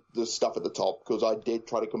the stuff at the top, because I did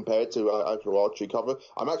try to compare it to actual Archie cover.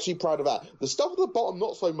 I'm actually proud of that. The stuff at the bottom,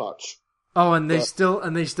 not so much. Oh, and they still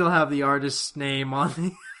have the artist's name on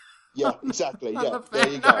the... Yeah, exactly. on Yeah, the there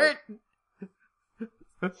you fan go. art.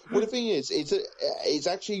 Well, the thing is, it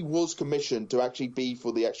actually was commissioned to actually be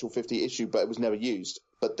for the actual 50 issue, but it was never used.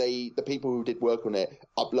 But the people who did work on it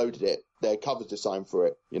uploaded it, their cover design for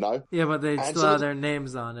it, Yeah, but they still have their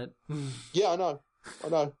names on it. Yeah, I know.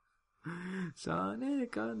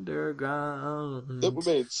 Sonic Underground.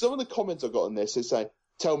 Some of the comments I got on this is saying,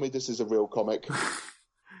 tell me this is a real comic.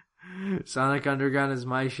 Sonic Underground is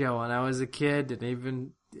my show when I was a kid,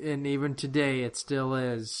 and even today it still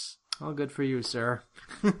is. Oh, good for you, sir.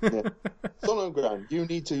 Yeah. Sonic Underground, you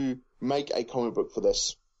need to make a comic book for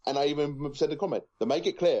this. And I even said a comment to make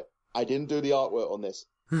it clear, I didn't do the artwork on this.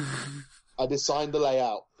 I designed the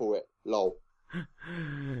layout for it. Lol.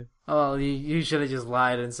 Oh, you should have just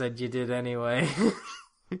lied and said you did anyway.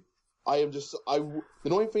 The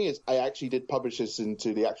annoying thing is, I actually did publish this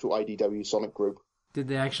into the actual IDW Sonic group. Did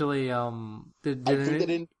they actually, I think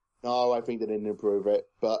they didn't improve it,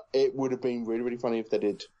 but it would have been really, really funny if they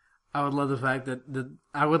did. I would love the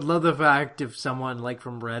fact if someone like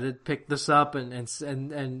from Reddit picked this up and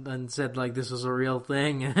said like this was a real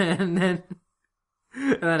thing and then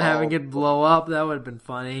having it blow up. That would have been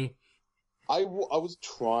funny. I was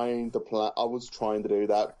trying to do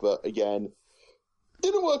that, but again,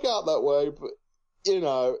 didn't work out that way. But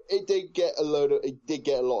it did get a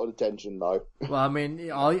lot of attention though. Well, I mean,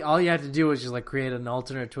 all you had to do was just like create an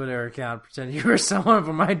alternate Twitter account, pretend you were someone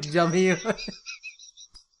from IDW.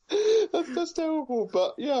 That's terrible,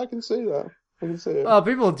 but yeah, I can see that. I can see it. Well,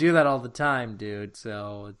 people do that all the time, dude.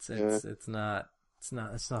 So it's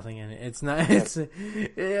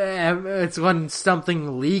when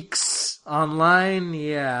something leaks online.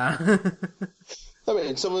 Yeah. I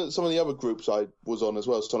mean, some of the other groups I was on as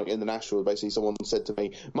well, Sonic International. Basically, someone said to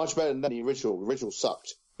me, "Much better than the original. The original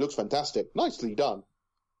sucked. Looks fantastic. Nicely done."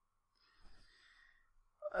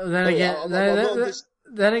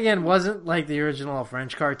 Then again, wasn't like the original a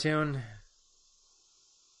French cartoon?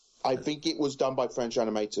 I think it was done by French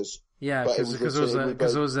animators. Yeah, because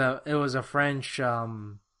it was a French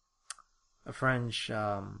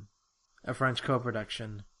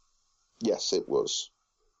co-production. Yes, it was.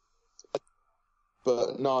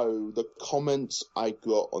 But no, the comments I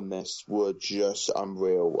got on this were just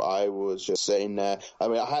unreal. I was just sitting there. I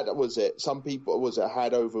mean, I had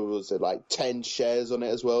like 10 shares on it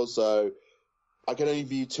as well, so I can only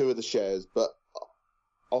view 2 of the shares, but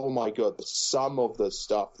oh my god, some of the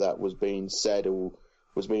stuff that was being said or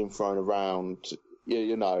was being thrown around,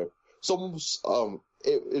 it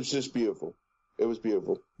was just beautiful. It was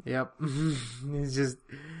beautiful. Yep.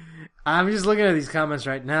 I'm just looking at these comments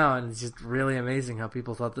right now, and it's just really amazing how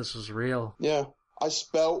people thought this was real. Yeah. I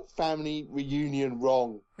spelt family reunion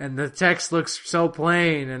wrong. And the text looks so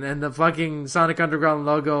plain, and the fucking Sonic Underground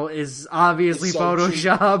logo is obviously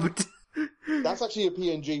photoshopped. That's actually a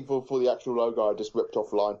PNG for the actual logo I just ripped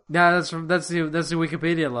offline. Yeah, that's the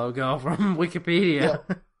Wikipedia logo from Wikipedia. Yeah,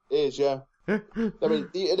 it is, yeah. I mean,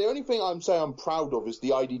 the only thing I'm saying I'm proud of is the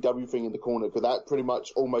IDW thing in the corner, because that pretty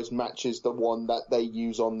much almost matches the one that they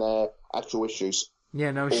use on their actual issues.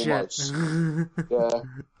 Yeah, no almost. shit. Yeah,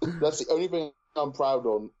 that's the only thing I'm proud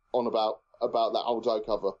on about that old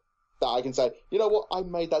cover. That I can say, you know what, I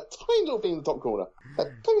made that tiny little thing in the top corner. That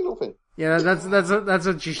tiny little thing. Yeah, that's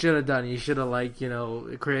what you should have done. You should have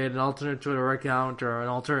created an alternate Twitter account or an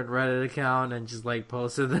alternate Reddit account and just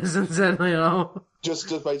posted this and said, Just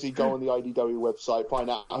basically go on the IDW website, find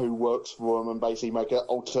out who works for them, and basically make an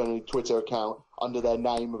alternate Twitter account under their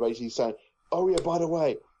name, and basically saying, "Oh yeah, by the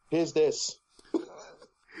way, here's this."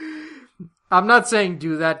 I'm not saying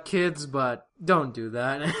do that, kids, but don't do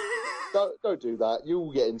that. Don't do that. You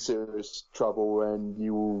will get in serious trouble, and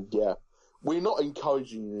you will. Yeah, we're not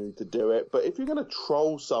encouraging you to do it, but if you're going to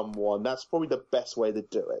troll someone, that's probably the best way to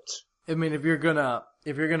do it. I mean, if you're gonna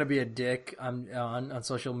be a dick on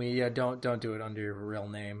social media, don't do it under your real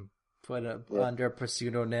name. Put under a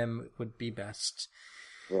pseudonym would be best.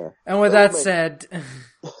 Yeah. And with that said,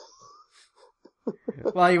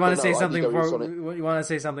 well, you want to say something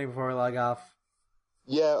before we log off?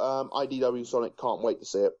 Yeah, IDW Sonic, can't wait to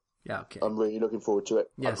see it. Yeah, okay. I'm really looking forward to it.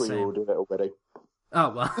 Yeah, I pre-ordered it already. Oh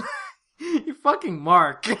well, you fucking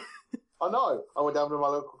Mark. I know. I went down to my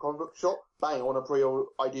local comic book shop. Bang, I want to pre-order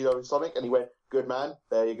IDW Sonic, and he went, "Good man,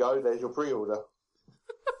 there you go. There's your pre-order."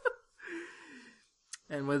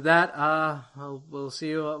 And with that, we'll see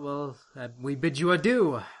you. We bid you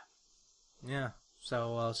adieu. Yeah.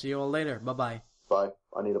 So I'll see you all later. Bye-bye. Bye.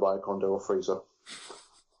 I need to buy a condo or freezer.